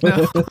sentence.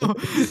 No.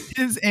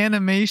 His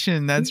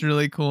animation, that's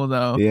really cool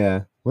though.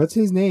 Yeah. What's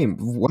his name?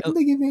 Why do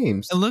they give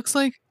names? It looks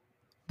like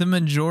the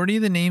majority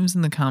of the names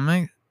in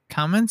the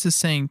comments is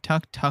saying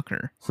Tuck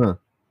Tucker. Huh.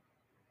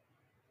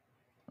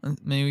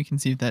 Maybe we can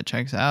see if that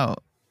checks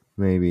out.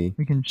 Maybe.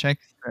 We can check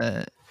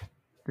the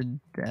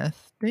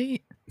death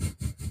date.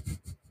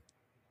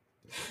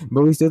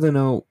 But we still don't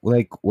know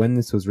like when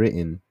this was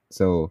written.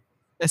 So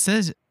It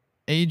says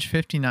age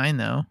 59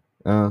 though.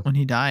 Oh, When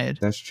he died.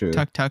 that's true.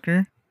 Tuck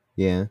Tucker.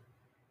 Yeah.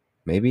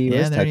 Maybe he Yeah,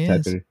 was there Tuck he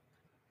is. Tucker.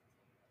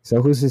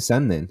 So who's his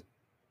son then?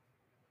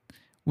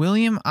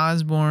 William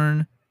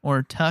Osborne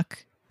or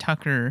Tuck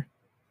Tucker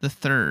the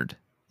Third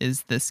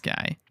is this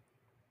guy.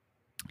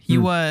 He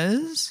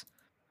was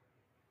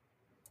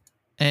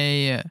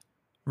a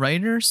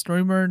writer,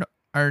 storyboard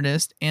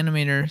artist,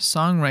 animator,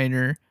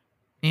 songwriter,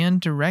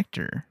 and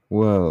director.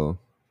 Whoa.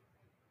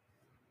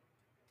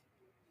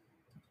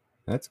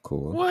 That's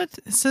cool. What?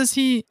 It says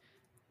he...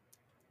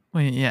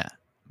 Wait, yeah.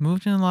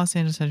 Moved into Los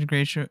Angeles after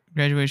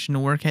graduation to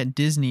work at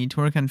Disney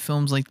to work on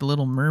films like The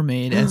Little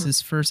Mermaid as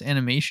his first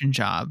animation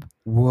job.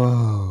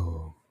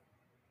 Whoa.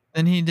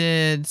 Then he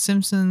did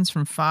Simpsons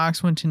from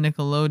Fox, went to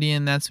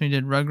Nickelodeon. That's when he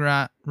did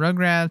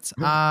Rugrats,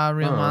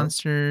 Real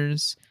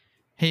Monsters,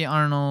 Hey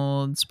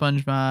Arnold,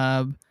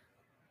 SpongeBob.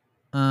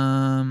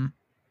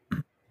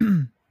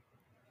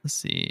 Let's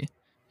see.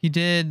 He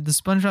did the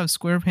SpongeBob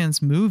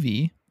SquarePants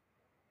movie.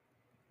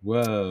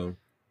 Whoa.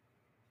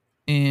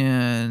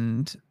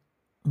 And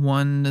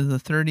won the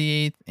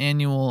 38th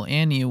annual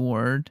Annie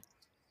Award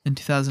in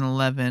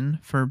 2011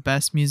 for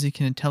Best Music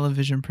in a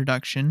Television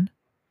Production.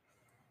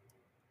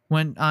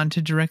 Went on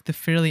to direct The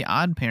Fairly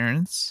Odd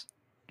Parents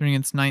during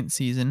its 9th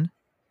season.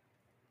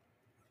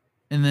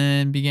 And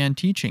then began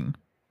teaching.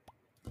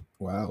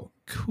 Wow.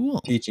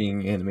 Cool.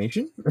 Teaching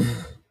animation?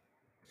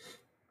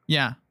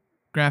 Yeah.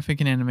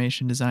 Graphic and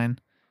animation design.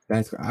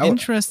 That's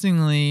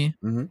Interestingly.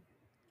 Mm-hmm.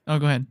 Oh,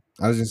 go ahead.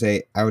 I was going to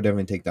say, I would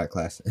definitely take that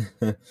class.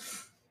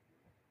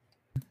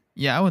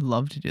 Yeah, I would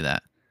love to do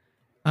that.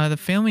 The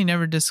family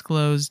never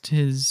disclosed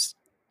his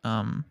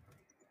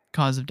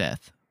cause of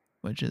death,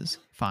 which is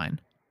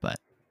fine. But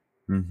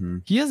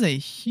he has a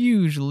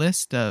huge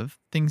list of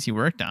things he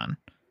worked on.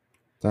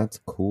 That's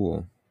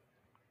cool.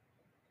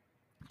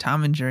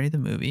 Tom and Jerry, the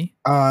movie.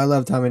 Oh, I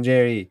love Tom and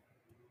Jerry.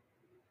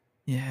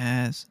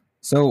 Yes.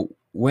 So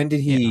when did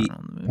he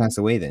pass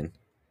away then?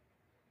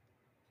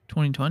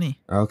 2020.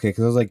 Okay,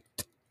 because I was like,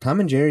 Tom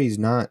and Jerry's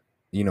not,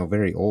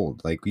 very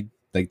old. Like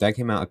that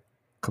came out a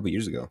couple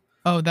years ago.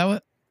 Oh, that was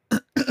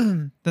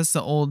that's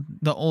the old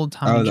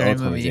Tom and Jerry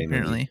movie,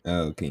 apparently.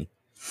 Oh, okay.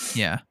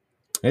 Yeah.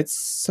 It's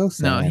so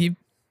sad. No,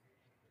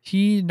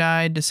 he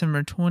died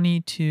December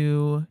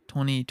 22,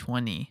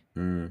 2020.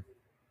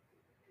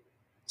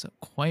 So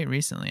quite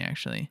recently,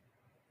 actually.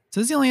 It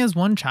says he only has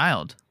one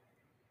child.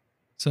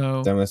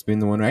 So that must have been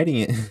the one writing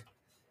it.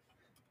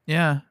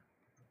 Yeah.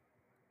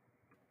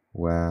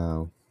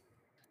 Wow.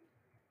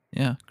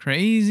 Yeah.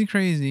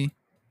 Crazy.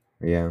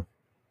 Yeah.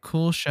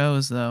 Cool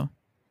shows, though.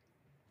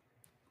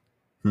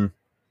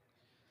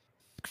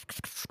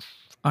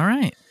 All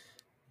right.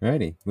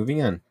 Alrighty.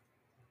 Moving on.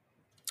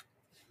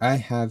 I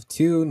have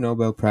 2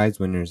 Nobel Prize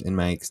winners in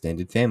my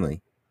extended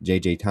family,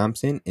 J.J.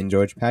 Thomson and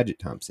George Paget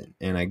Thomson.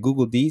 And I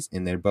googled these,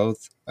 and they're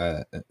both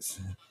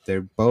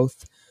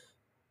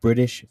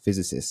British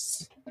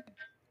physicists.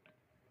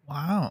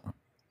 Wow.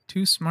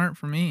 Too smart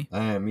for me.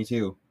 Me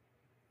too.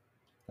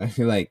 I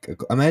feel like,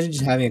 imagine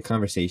just having a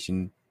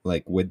conversation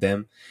like with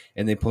them,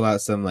 and they pull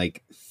out some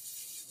like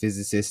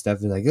physicist stuff.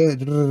 They're like,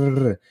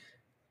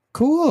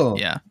 cool.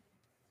 Yeah.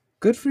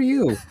 Good for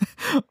you.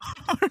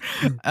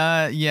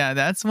 Yeah,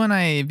 that's when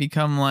I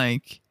become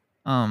like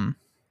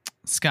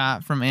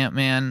Scott from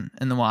Ant-Man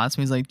and the Wasp.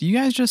 He's like, do you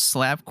guys just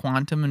slap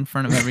quantum in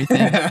front of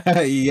everything?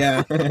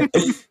 Yeah.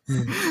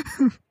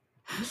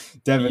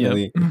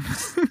 Definitely.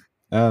 Yep.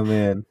 Oh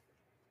man.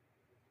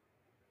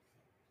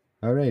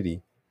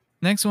 Alrighty.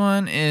 Next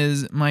one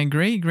is my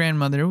great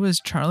grandmother was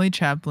Charlie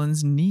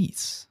Chaplin's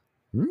niece.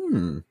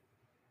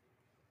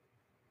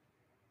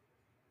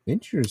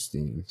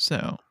 Interesting.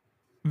 So,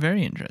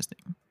 very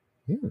interesting.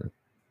 Yeah.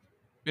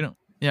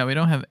 We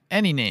don't have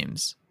any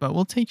names, but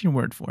we'll take your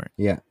word for it.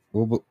 Yeah,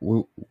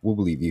 we'll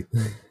believe you.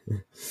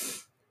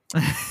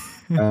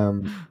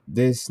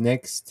 This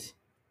next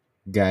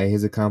guy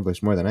has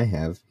accomplished more than I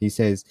have. He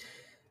says,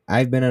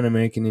 I've been on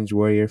American Ninja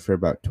Warrior for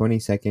about 20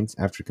 seconds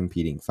after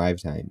competing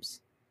 5 times.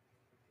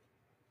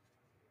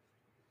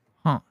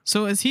 Huh.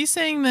 So is he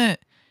saying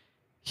that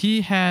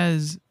he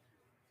has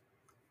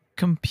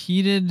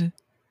competed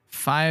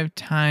 5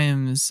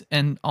 times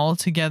and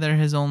altogether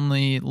has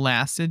only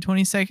lasted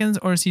 20 seconds?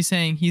 Or is he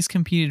saying he's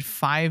competed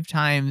 5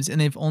 times and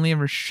they've only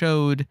ever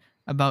showed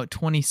about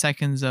 20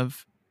 seconds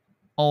of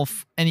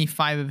any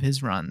 5 of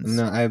his runs?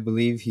 No, I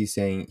believe he's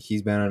saying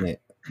he's been on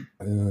it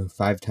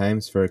 5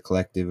 times for a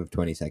collective of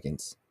 20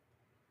 seconds.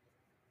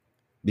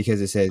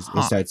 Because it says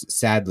it starts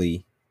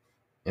sadly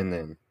and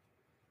then.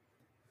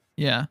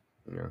 Yeah.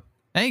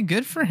 Hey,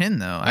 good for him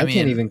though. I mean,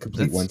 can't even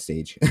complete one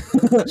stage.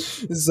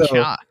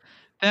 So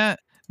yeah,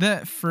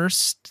 that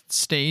first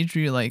stage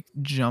where you like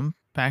jump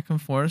back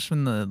and forth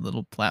from the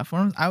little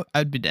platforms,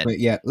 I'd be dead. But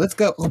yeah, let's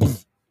go.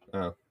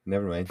 Oh,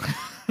 never mind.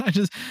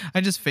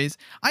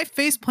 I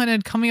face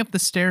planted coming up the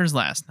stairs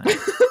last night.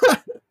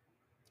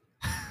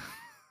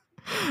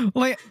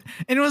 Like,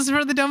 and it was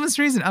for the dumbest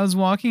reason. I was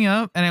walking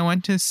up and I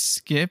went to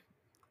skip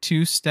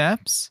 2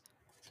 steps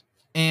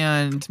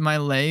and my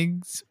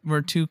legs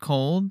were too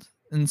cold.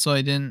 And so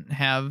I didn't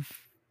have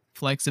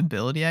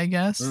flexibility, I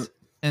guess.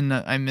 And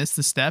I missed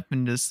the step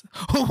and just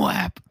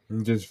whap.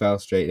 And just fell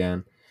straight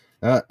down.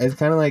 It's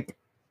kind of like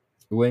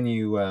when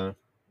you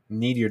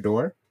need your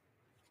door.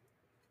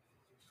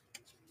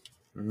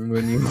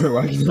 When you were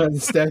walking down the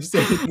steps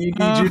and you need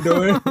your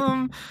door.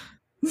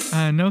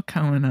 No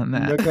comment on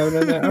that. No comment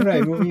on that. All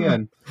right, moving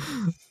on.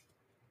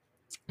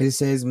 It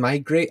says, my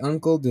great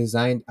uncle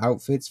designed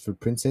outfits for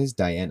Princess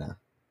Diana.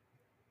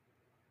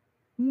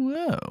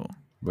 Whoa.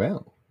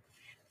 Well,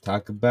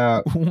 talk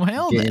about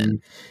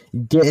then.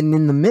 getting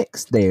in the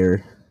mix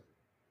there.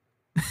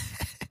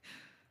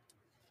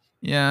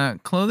 Yeah,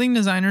 clothing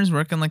designers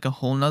work on like a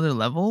whole nother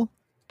level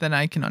that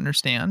I can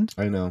understand.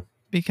 I know.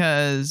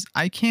 Because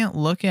I can't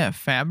look at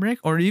fabric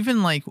or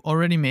even like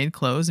already made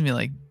clothes and be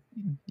like,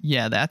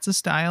 yeah, that's a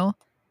style.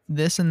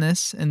 This and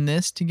this and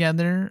this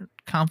together,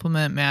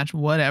 complement, match,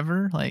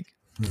 whatever. Like,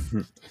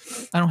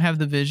 I don't have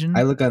the vision.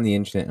 I look on the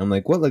internet. I'm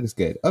like, what looks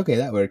good? Okay,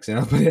 that works, and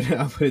I'll put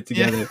it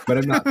together. Yeah. But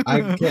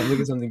I can't look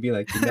at something and be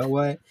like, you know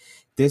what?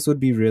 This would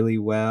be really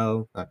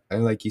well.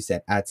 Like you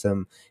said, add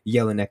some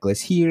yellow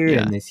necklace here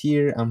and this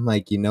here. I'm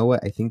like, you know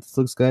what? I think this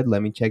looks good.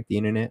 Let me check the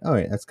internet. All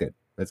right, that's good.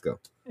 Let's go.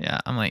 Yeah,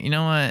 I'm like, you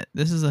know what?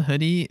 This is a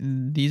hoodie.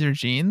 These are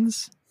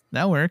jeans.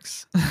 That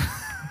works.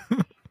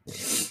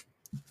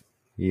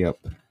 Yep.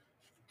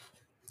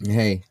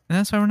 Hey. And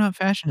that's why we're not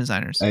fashion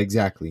designers.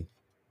 Exactly.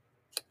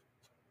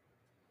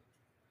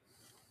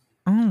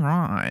 All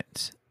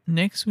right.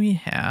 Next we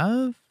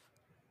have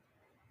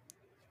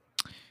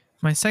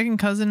my second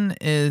cousin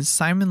is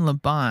Simon Le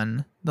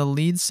Bon, the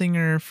lead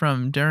singer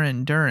from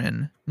Duran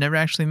Duran. Never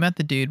actually met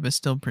the dude, but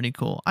still pretty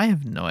cool. I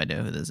have no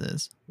idea who this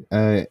is.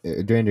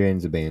 Duran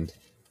Duran's a band.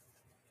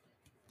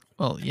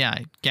 Well, yeah,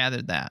 I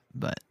gathered that,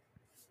 but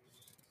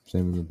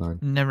Simon Le Bon.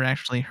 Never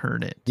actually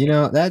heard it. You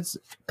know, that's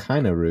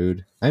kind of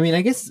rude. I mean,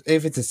 I guess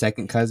if it's a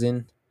second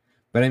cousin,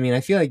 but I mean,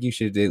 I feel like you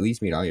should at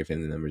least meet all your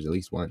family members at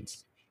least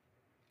once.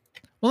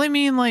 Well, I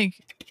mean,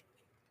 like,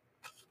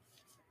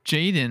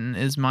 Jaden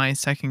is my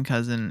second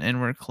cousin,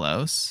 and we're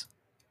close.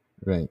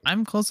 Right.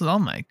 I'm close with all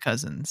my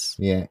cousins.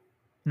 Yeah.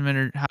 No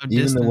matter how even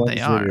distant the ones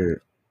they are. that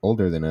are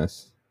older than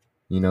us,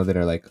 you know, that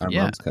are like our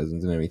mom's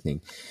cousins and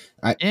everything.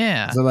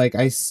 So, like,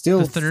 I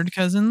still... The third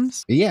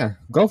cousins? Yeah,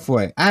 go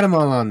for it. Add them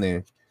all on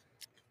there.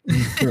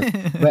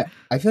 But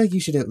I feel like you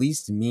should at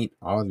least meet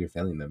all of your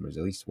family members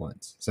at least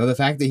once. So the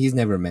fact that he's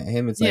never met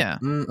him, it's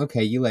like,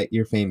 okay, you let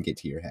your fame get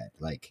to your head.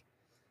 Like...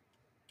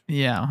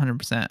 Yeah,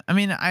 100%. I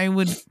mean, I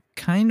would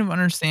kind of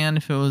understand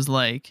if it was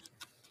like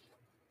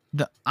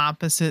the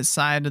opposite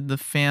side of the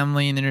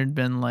family and there had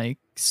been like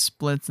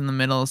splits in the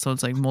middle. So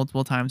it's like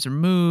multiple times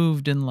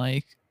removed and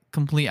like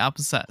complete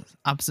opposite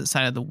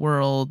side of the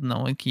world.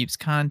 No one keeps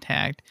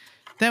contact.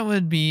 That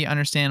would be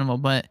understandable.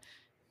 But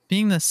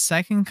being the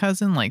second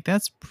cousin, like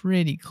that's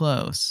pretty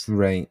close.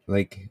 Right.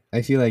 Like,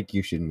 I feel like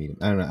you should meet him.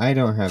 I don't know. I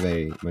don't have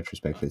very much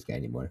respect for this guy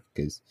anymore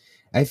because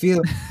I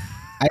feel,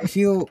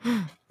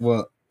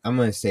 well, I'm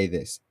going to say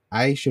this.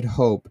 I should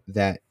hope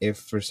that if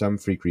for some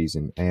freak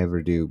reason I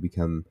ever do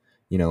become,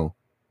 you know,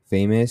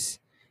 famous,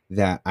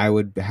 that I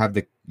would have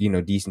the, you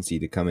know, decency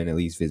to come and at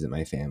least visit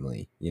my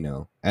family, you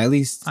know, at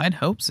least I'd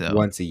hope so.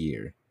 Once a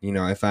year. You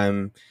know, if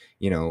I'm,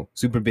 you know,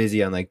 super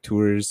busy on like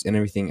tours and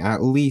everything,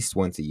 at least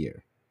once a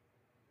year.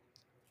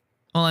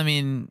 Well, I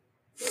mean,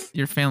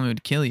 your family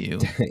would kill you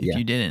if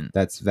you didn't.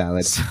 That's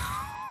valid.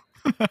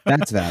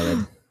 That's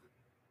valid.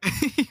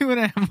 You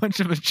wouldn't have much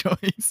of a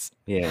choice.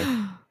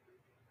 Yeah.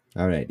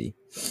 Alrighty.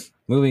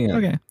 Moving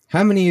on. Okay.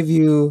 How many of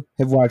you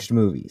have watched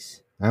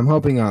movies? I'm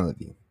hoping all of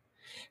you.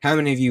 How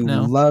many of you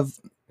love...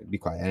 Be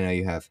quiet. I know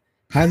you have.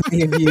 How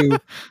many of you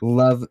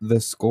love the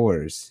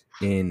scores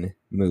in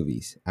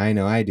movies? I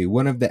know I do.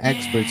 One of the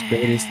experts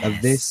greatest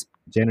of this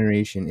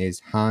generation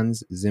is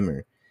Hans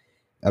Zimmer.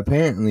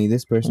 Apparently,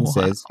 this person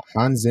says,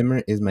 Hans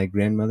Zimmer is my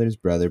grandmother's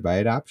brother by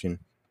adoption.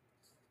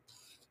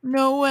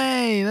 No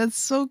way. That's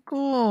so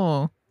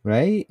cool.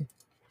 Right?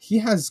 He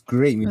has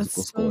great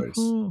musical scores.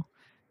 Cool.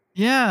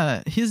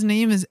 Yeah, his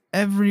name is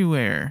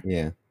everywhere.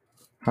 Yeah.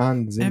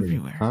 Hans Zimmer.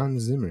 Everywhere.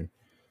 Hans Zimmer.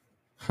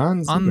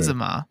 Hans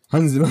Zimmer.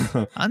 Hans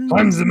Zimmer.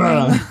 Hans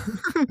Zimmer.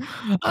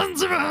 Hans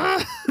Zimmer.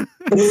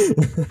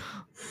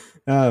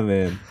 Oh,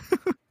 man.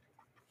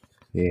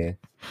 Yeah.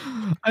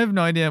 I have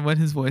no idea what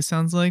his voice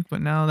sounds like,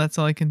 but now that's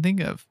all I can think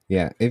of.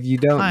 Yeah, if you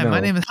don't know... Hi, my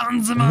name is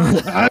Hans Zimmer.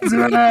 Hans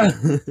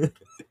Zimmer.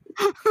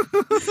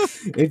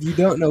 If you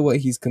don't know what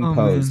he's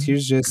composed,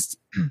 here's just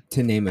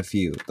to name a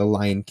few. The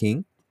Lion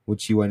King,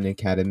 which he won an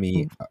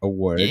Academy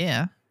Award.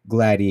 Yeah.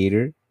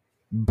 Gladiator,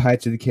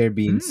 Pirates of the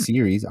Caribbean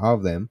series, all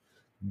of them.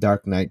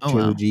 Dark Knight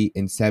Trilogy,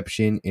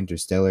 Inception,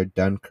 Interstellar,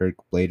 Dunkirk,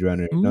 Blade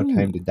Runner, No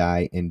Time to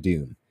Die, and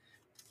Dune.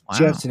 Wow.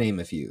 Just to name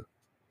a few.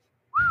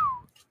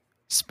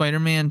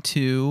 Spider-Man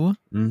 2.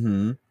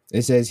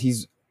 It says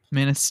he's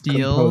Man of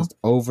Steel.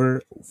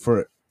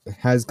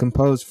 Has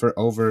composed for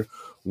over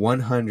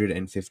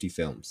 150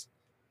 films.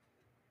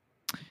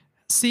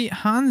 See,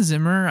 Hans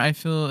Zimmer, I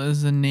feel,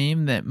 is a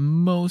name that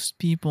most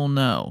people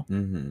know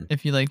Mm-hmm.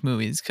 if you like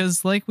movies.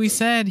 Because, like we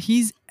said,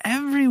 he's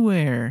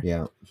everywhere.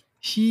 Yeah.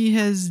 He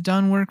has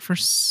done work for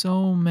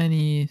so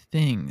many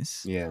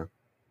things. Yeah.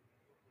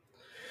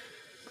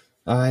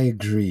 I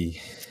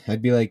agree.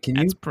 I'd be like,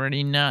 That's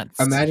pretty nuts.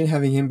 imagine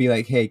having him be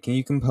like, hey, can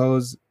you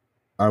compose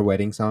our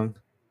wedding song?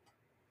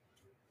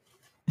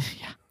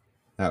 Yeah.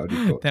 That would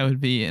be cool. That would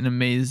be an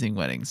amazing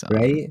wedding song.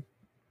 Right?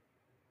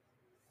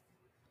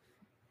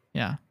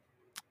 Yeah.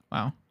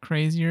 Wow.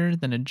 Crazier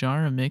than a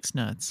jar of mixed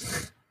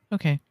nuts.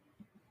 Okay.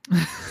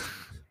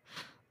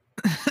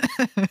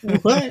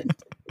 What?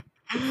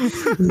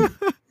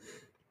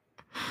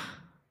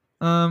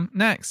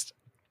 Next.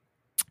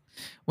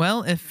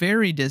 Well, if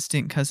very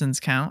distant cousins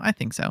count, I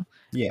think so.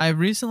 Yeah. I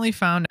recently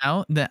found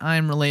out that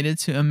I'm related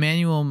to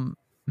Emmanuel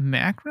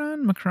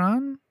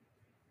Macron?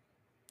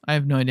 I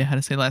have no idea how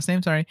to say last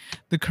name, sorry.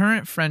 The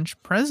current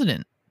French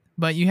president.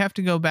 But you have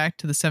to go back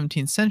to the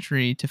 17th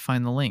century to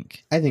find the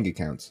link. I think it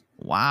counts.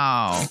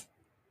 Wow.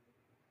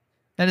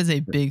 That is a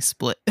big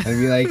split. I'd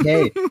be like,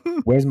 hey,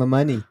 where's my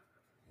money?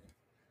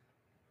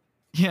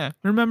 Yeah.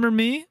 Remember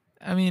me?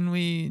 I mean,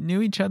 we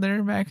knew each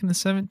other back in the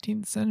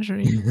 17th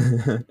century.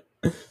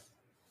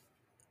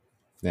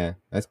 Yeah,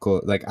 that's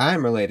cool. Like,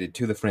 I'm related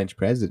to the French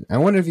president. I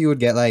wonder if you would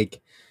get,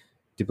 like,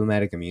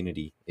 diplomatic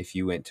immunity if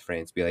you went to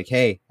France. Be like,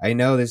 hey, I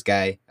know this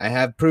guy. I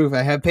have proof.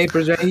 I have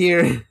papers right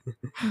here.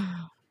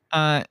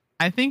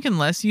 I think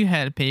unless you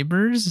had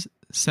papers,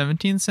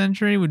 17th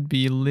century would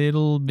be a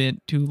little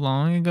bit too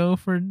long ago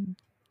for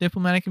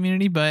diplomatic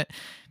immunity, but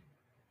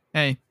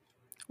hey,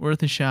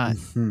 worth a shot.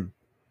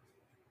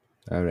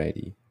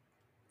 Alrighty.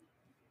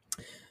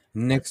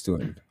 Next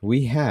one.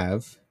 We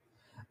have,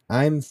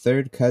 I'm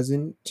third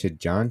cousin to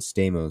John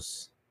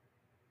Stamos.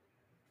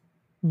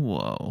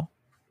 Whoa.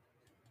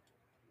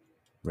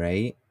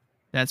 Right?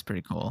 That's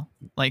pretty cool.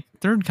 Like,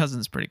 third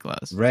cousin's pretty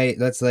close. Right?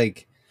 That's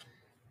like,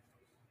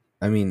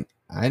 I mean,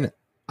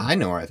 I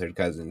know our third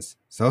cousins.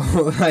 So,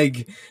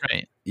 like,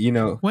 right. You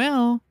know.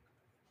 Well,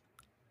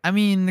 I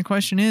mean, the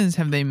question is,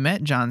 have they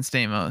met John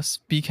Stamos?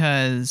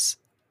 Because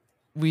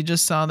we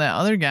just saw that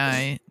other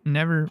guy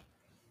never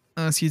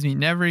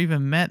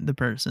even met the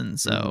person.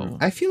 So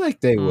I feel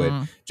like they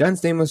would. John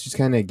Stamos just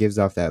kind of gives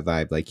off that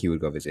vibe like he would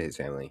go visit his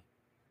family.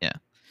 Yeah.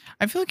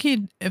 I feel like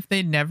if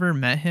they'd never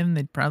met him,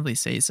 they'd probably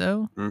say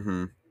so.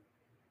 Mm-hmm.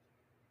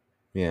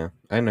 Yeah.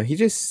 I don't know. He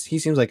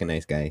seems like a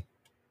nice guy.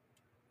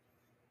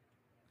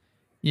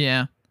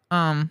 Yeah.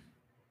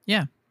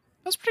 Yeah.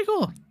 That's pretty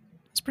cool.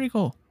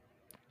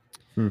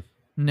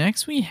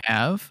 Next we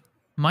have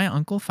my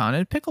uncle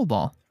founded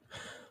pickleball.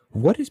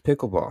 What is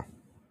pickleball?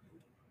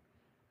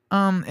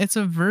 It's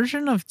a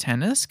version of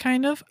tennis,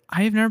 kind of.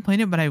 I have never played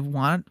it, but I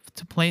want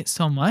to play it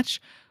so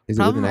much. Is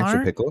it with an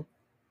actual pickle?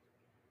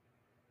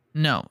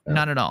 No,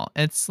 not at all.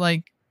 It's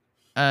like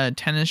a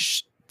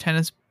tennis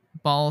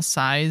ball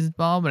sized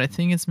ball, but I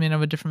think it's made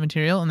of a different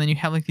material. And then you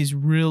have like these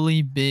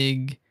really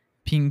big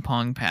ping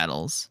pong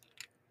paddles,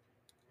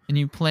 and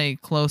you play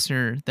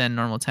closer than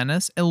normal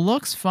tennis. It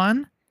looks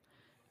fun,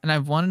 and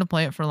I've wanted to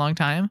play it for a long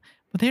time,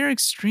 but they are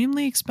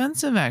extremely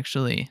expensive,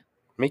 actually.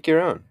 Make your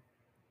own.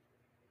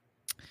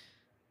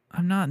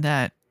 I'm not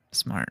that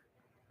smart.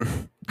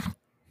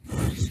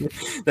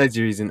 That's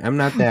your reason. I'm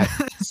not that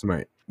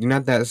smart. You're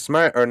not that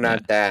smart or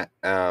not that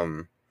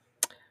have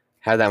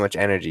that much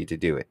energy to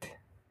do it.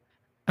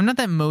 I'm not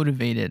that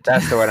motivated.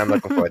 That's the word I'm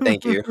looking for.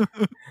 Thank you.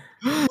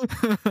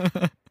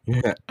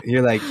 Yeah.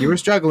 You're like, you were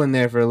struggling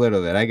there for a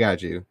little bit. I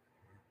got you.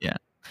 Yeah.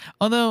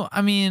 Although,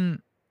 I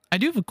mean, I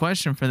do have a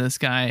question for this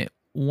guy.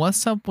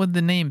 What's up with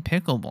the name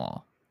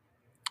pickleball?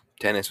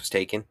 Tennis was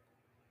taken.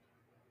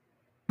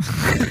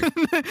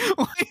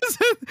 Why is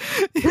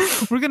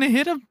it? We're gonna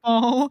hit a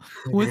ball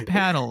with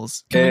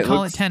paddles. Can we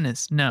call it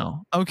tennis?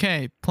 No.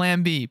 Okay.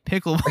 Plan B,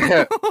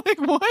 pickleball.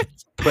 Like what?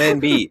 Plan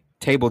B,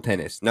 table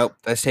tennis. Nope,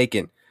 that's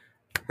taken.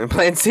 And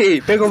Plan C,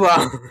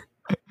 pickleball.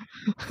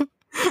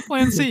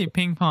 Plan C,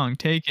 ping pong,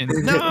 taken.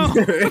 No.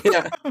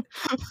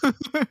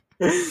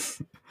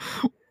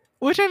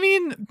 Which, I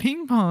mean,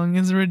 ping pong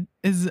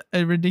is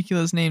a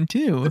ridiculous name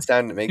too. The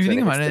sound it makes when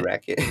it hits the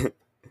racket.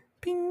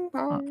 Ping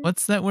pong.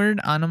 What's that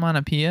word?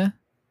 Onomatopoeia?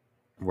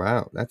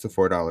 Wow, that's a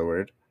 $4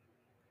 word.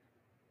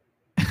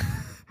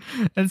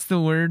 That's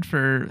the word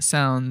for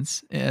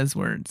sounds as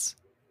words.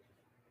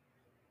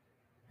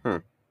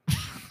 All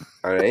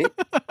right.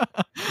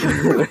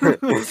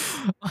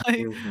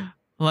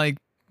 like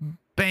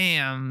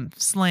bam,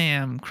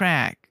 slam,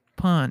 crack,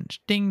 punch,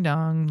 ding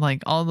dong,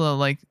 like all the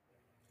like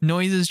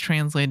noises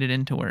translated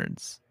into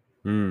words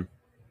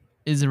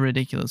is a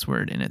ridiculous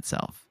word in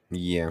itself.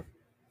 Yeah.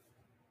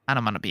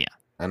 Onomatopoeia.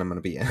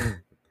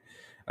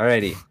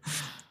 Alrighty.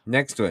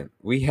 Next one.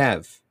 We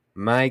have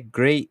my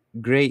great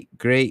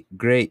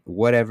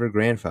whatever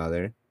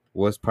grandfather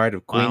was part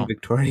of Queen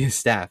Victoria's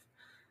staff.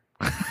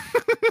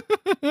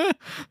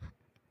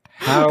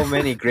 How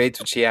many grades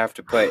would she have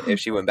to put if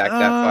she went back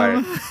that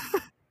far?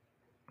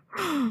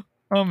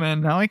 Oh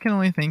man, now I can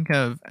only think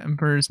of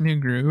Emperor's New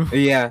Groove.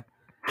 Yeah.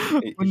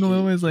 When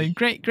Lil was like,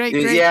 great, great,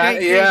 great, Yeah,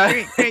 great, yeah.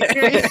 great, great,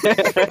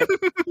 great, great.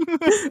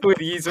 With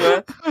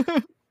Yzma.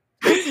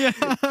 Yeah.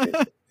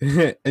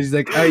 And she's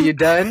like, are you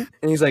done?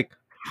 And he's like,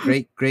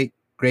 great, great,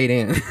 great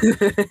aunt.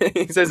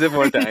 He says it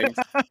more times.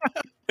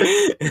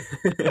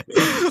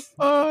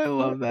 Oh, I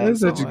love that. That's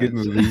so such a good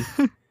much. movie.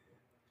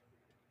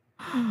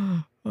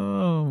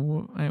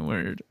 Oh, my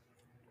word.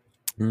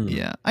 Hmm.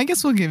 Yeah, I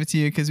guess we'll give it to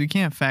you because we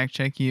can't fact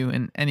check you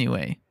in any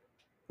way.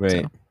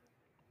 Right.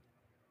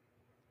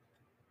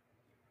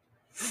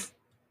 So.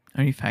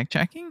 Are you fact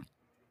checking?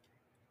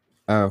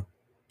 Oh,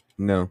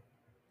 no.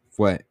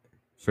 What?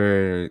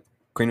 For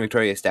Queen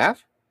Victoria's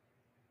staff?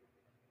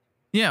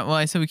 Yeah, well,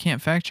 I said we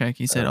can't fact check.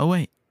 You said, oh,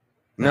 wait.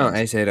 No, Thanks.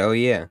 I said, oh,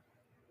 yeah.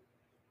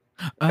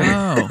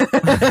 Oh.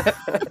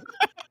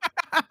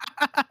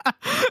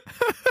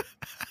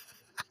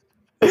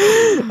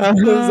 I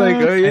was like,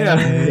 oh,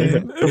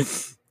 yeah.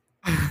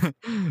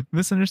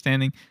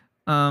 Misunderstanding.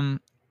 The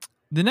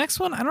next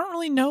one, I don't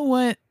really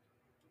know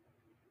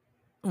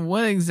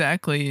what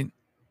exactly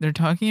they're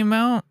talking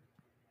about.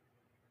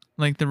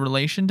 Like the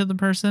relation to the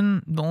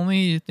person. The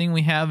only thing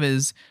we have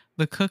is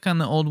the cook on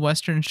the old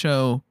Western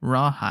show,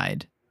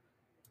 Rawhide.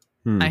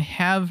 I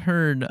have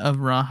heard of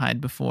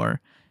Rawhide before.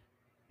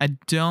 I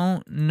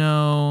don't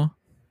know.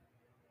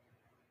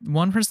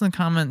 One person in the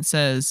comment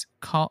says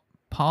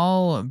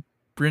Paul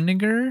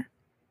Briniger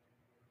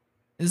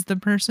is the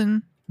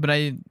person, but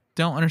I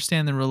don't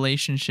understand the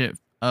relationship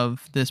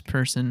of this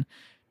person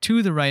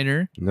to the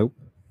writer. Nope.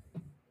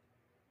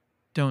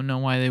 Don't know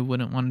why they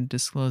wouldn't want to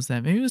disclose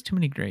that. Maybe it was too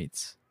many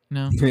greats.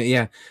 No.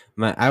 Yeah,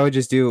 I would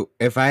just do,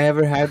 if I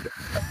ever had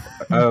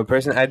a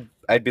person,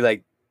 I'd be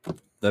like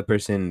the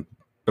person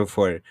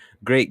before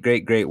great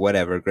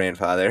whatever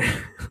grandfather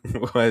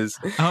was.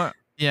 Oh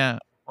yeah,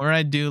 or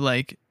I'd do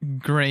like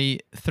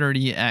great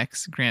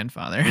 30x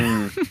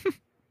grandfather.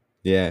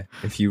 Yeah,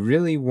 if you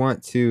really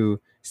want to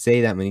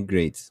say that many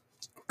greats,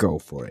 go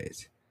for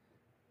it.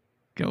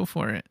 Go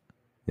for it.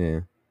 Yeah.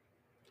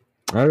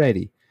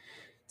 Alrighty.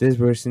 This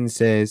person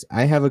says,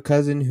 I have a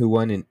cousin who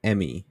won an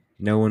Emmy.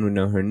 No one would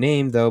know her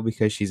name, though,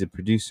 because she's a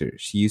producer.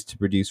 She used to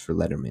produce for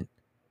Letterman.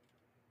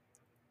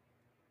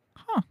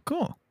 Huh,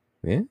 cool.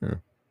 Yeah.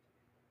 Good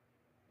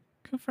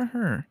for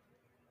her.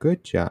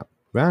 Good job.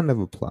 Round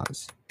of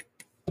applause.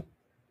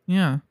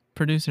 Yeah,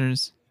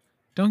 producers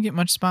don't get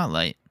much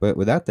spotlight. But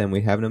without them,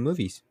 we'd have no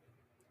movies.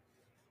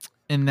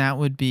 And that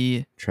would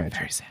be tragic.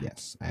 Very sad.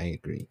 Yes, I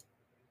agree.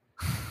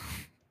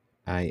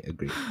 I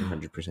agree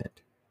 100%.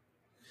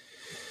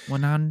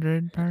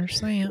 100%.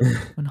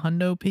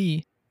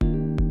 100p.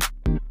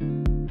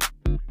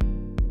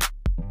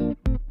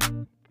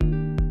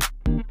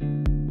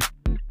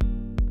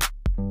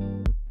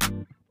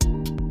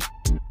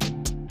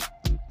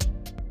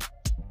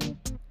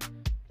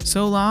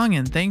 So long,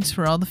 and thanks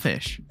for all the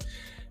fish.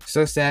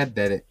 So sad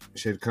that it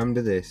should come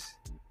to this.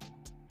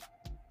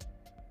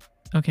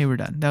 Okay, we're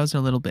done. That was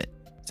our little bit.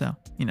 So,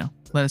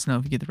 let us know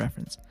if you get the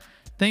reference.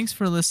 Thanks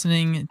for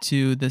listening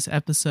to this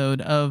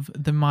episode of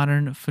the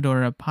Modern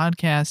Fedora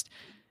podcast.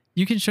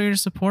 You can show your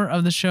support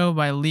of the show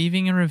by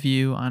leaving a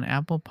review on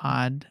Apple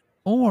Pod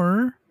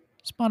or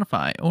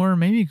Spotify or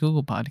maybe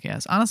Google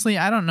Podcasts. Honestly,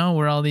 I don't know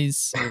where all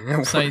these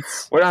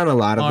sites We're on a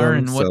lot of are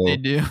them, and what they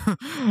do.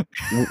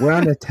 We're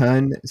on a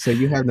ton, so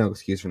you have no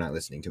excuse for not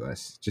listening to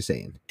us. Just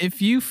saying.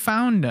 If you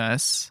found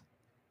us,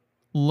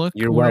 look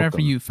You're wherever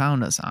welcome. you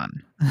found us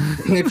on.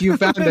 If you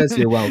found us,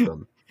 you're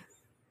welcome.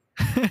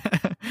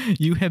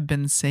 You have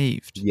been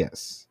saved.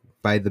 Yes,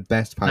 by the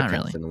best Not podcast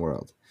really. in the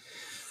world.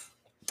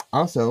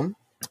 Also,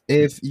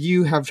 if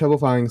you have trouble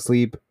falling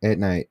asleep at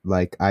night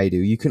like I do,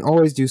 you can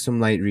always do some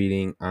light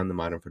reading on the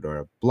Modern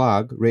Fedora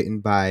blog, written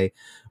by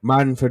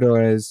Modern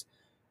Fedora's...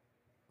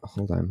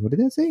 Hold on, what did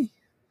that say?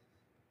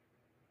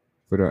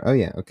 Fedora. Oh,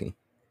 yeah, okay.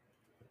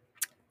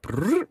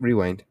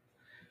 Rewind.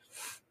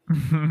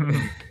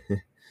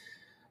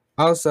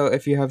 Also,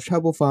 if you have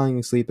trouble falling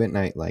asleep at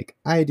night like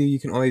I do, you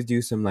can always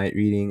do some light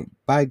reading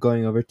by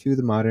going over to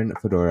the Modern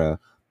Fedora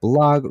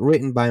blog,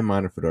 written by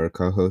Modern Fedora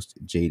co-host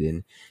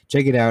Jaden.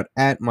 Check it out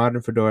at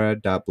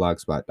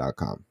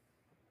modernfedora.blogspot.com.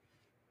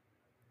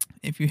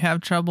 If you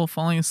have trouble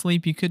falling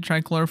asleep, you could try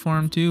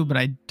chloroform too, but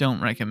I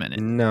don't recommend it.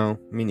 No,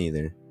 me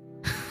neither.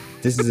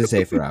 This is a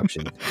safer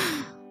option.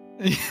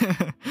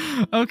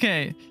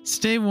 Okay,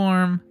 stay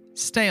warm,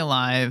 stay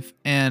alive,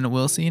 and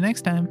we'll see you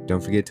next time.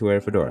 Don't forget to wear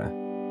a fedora.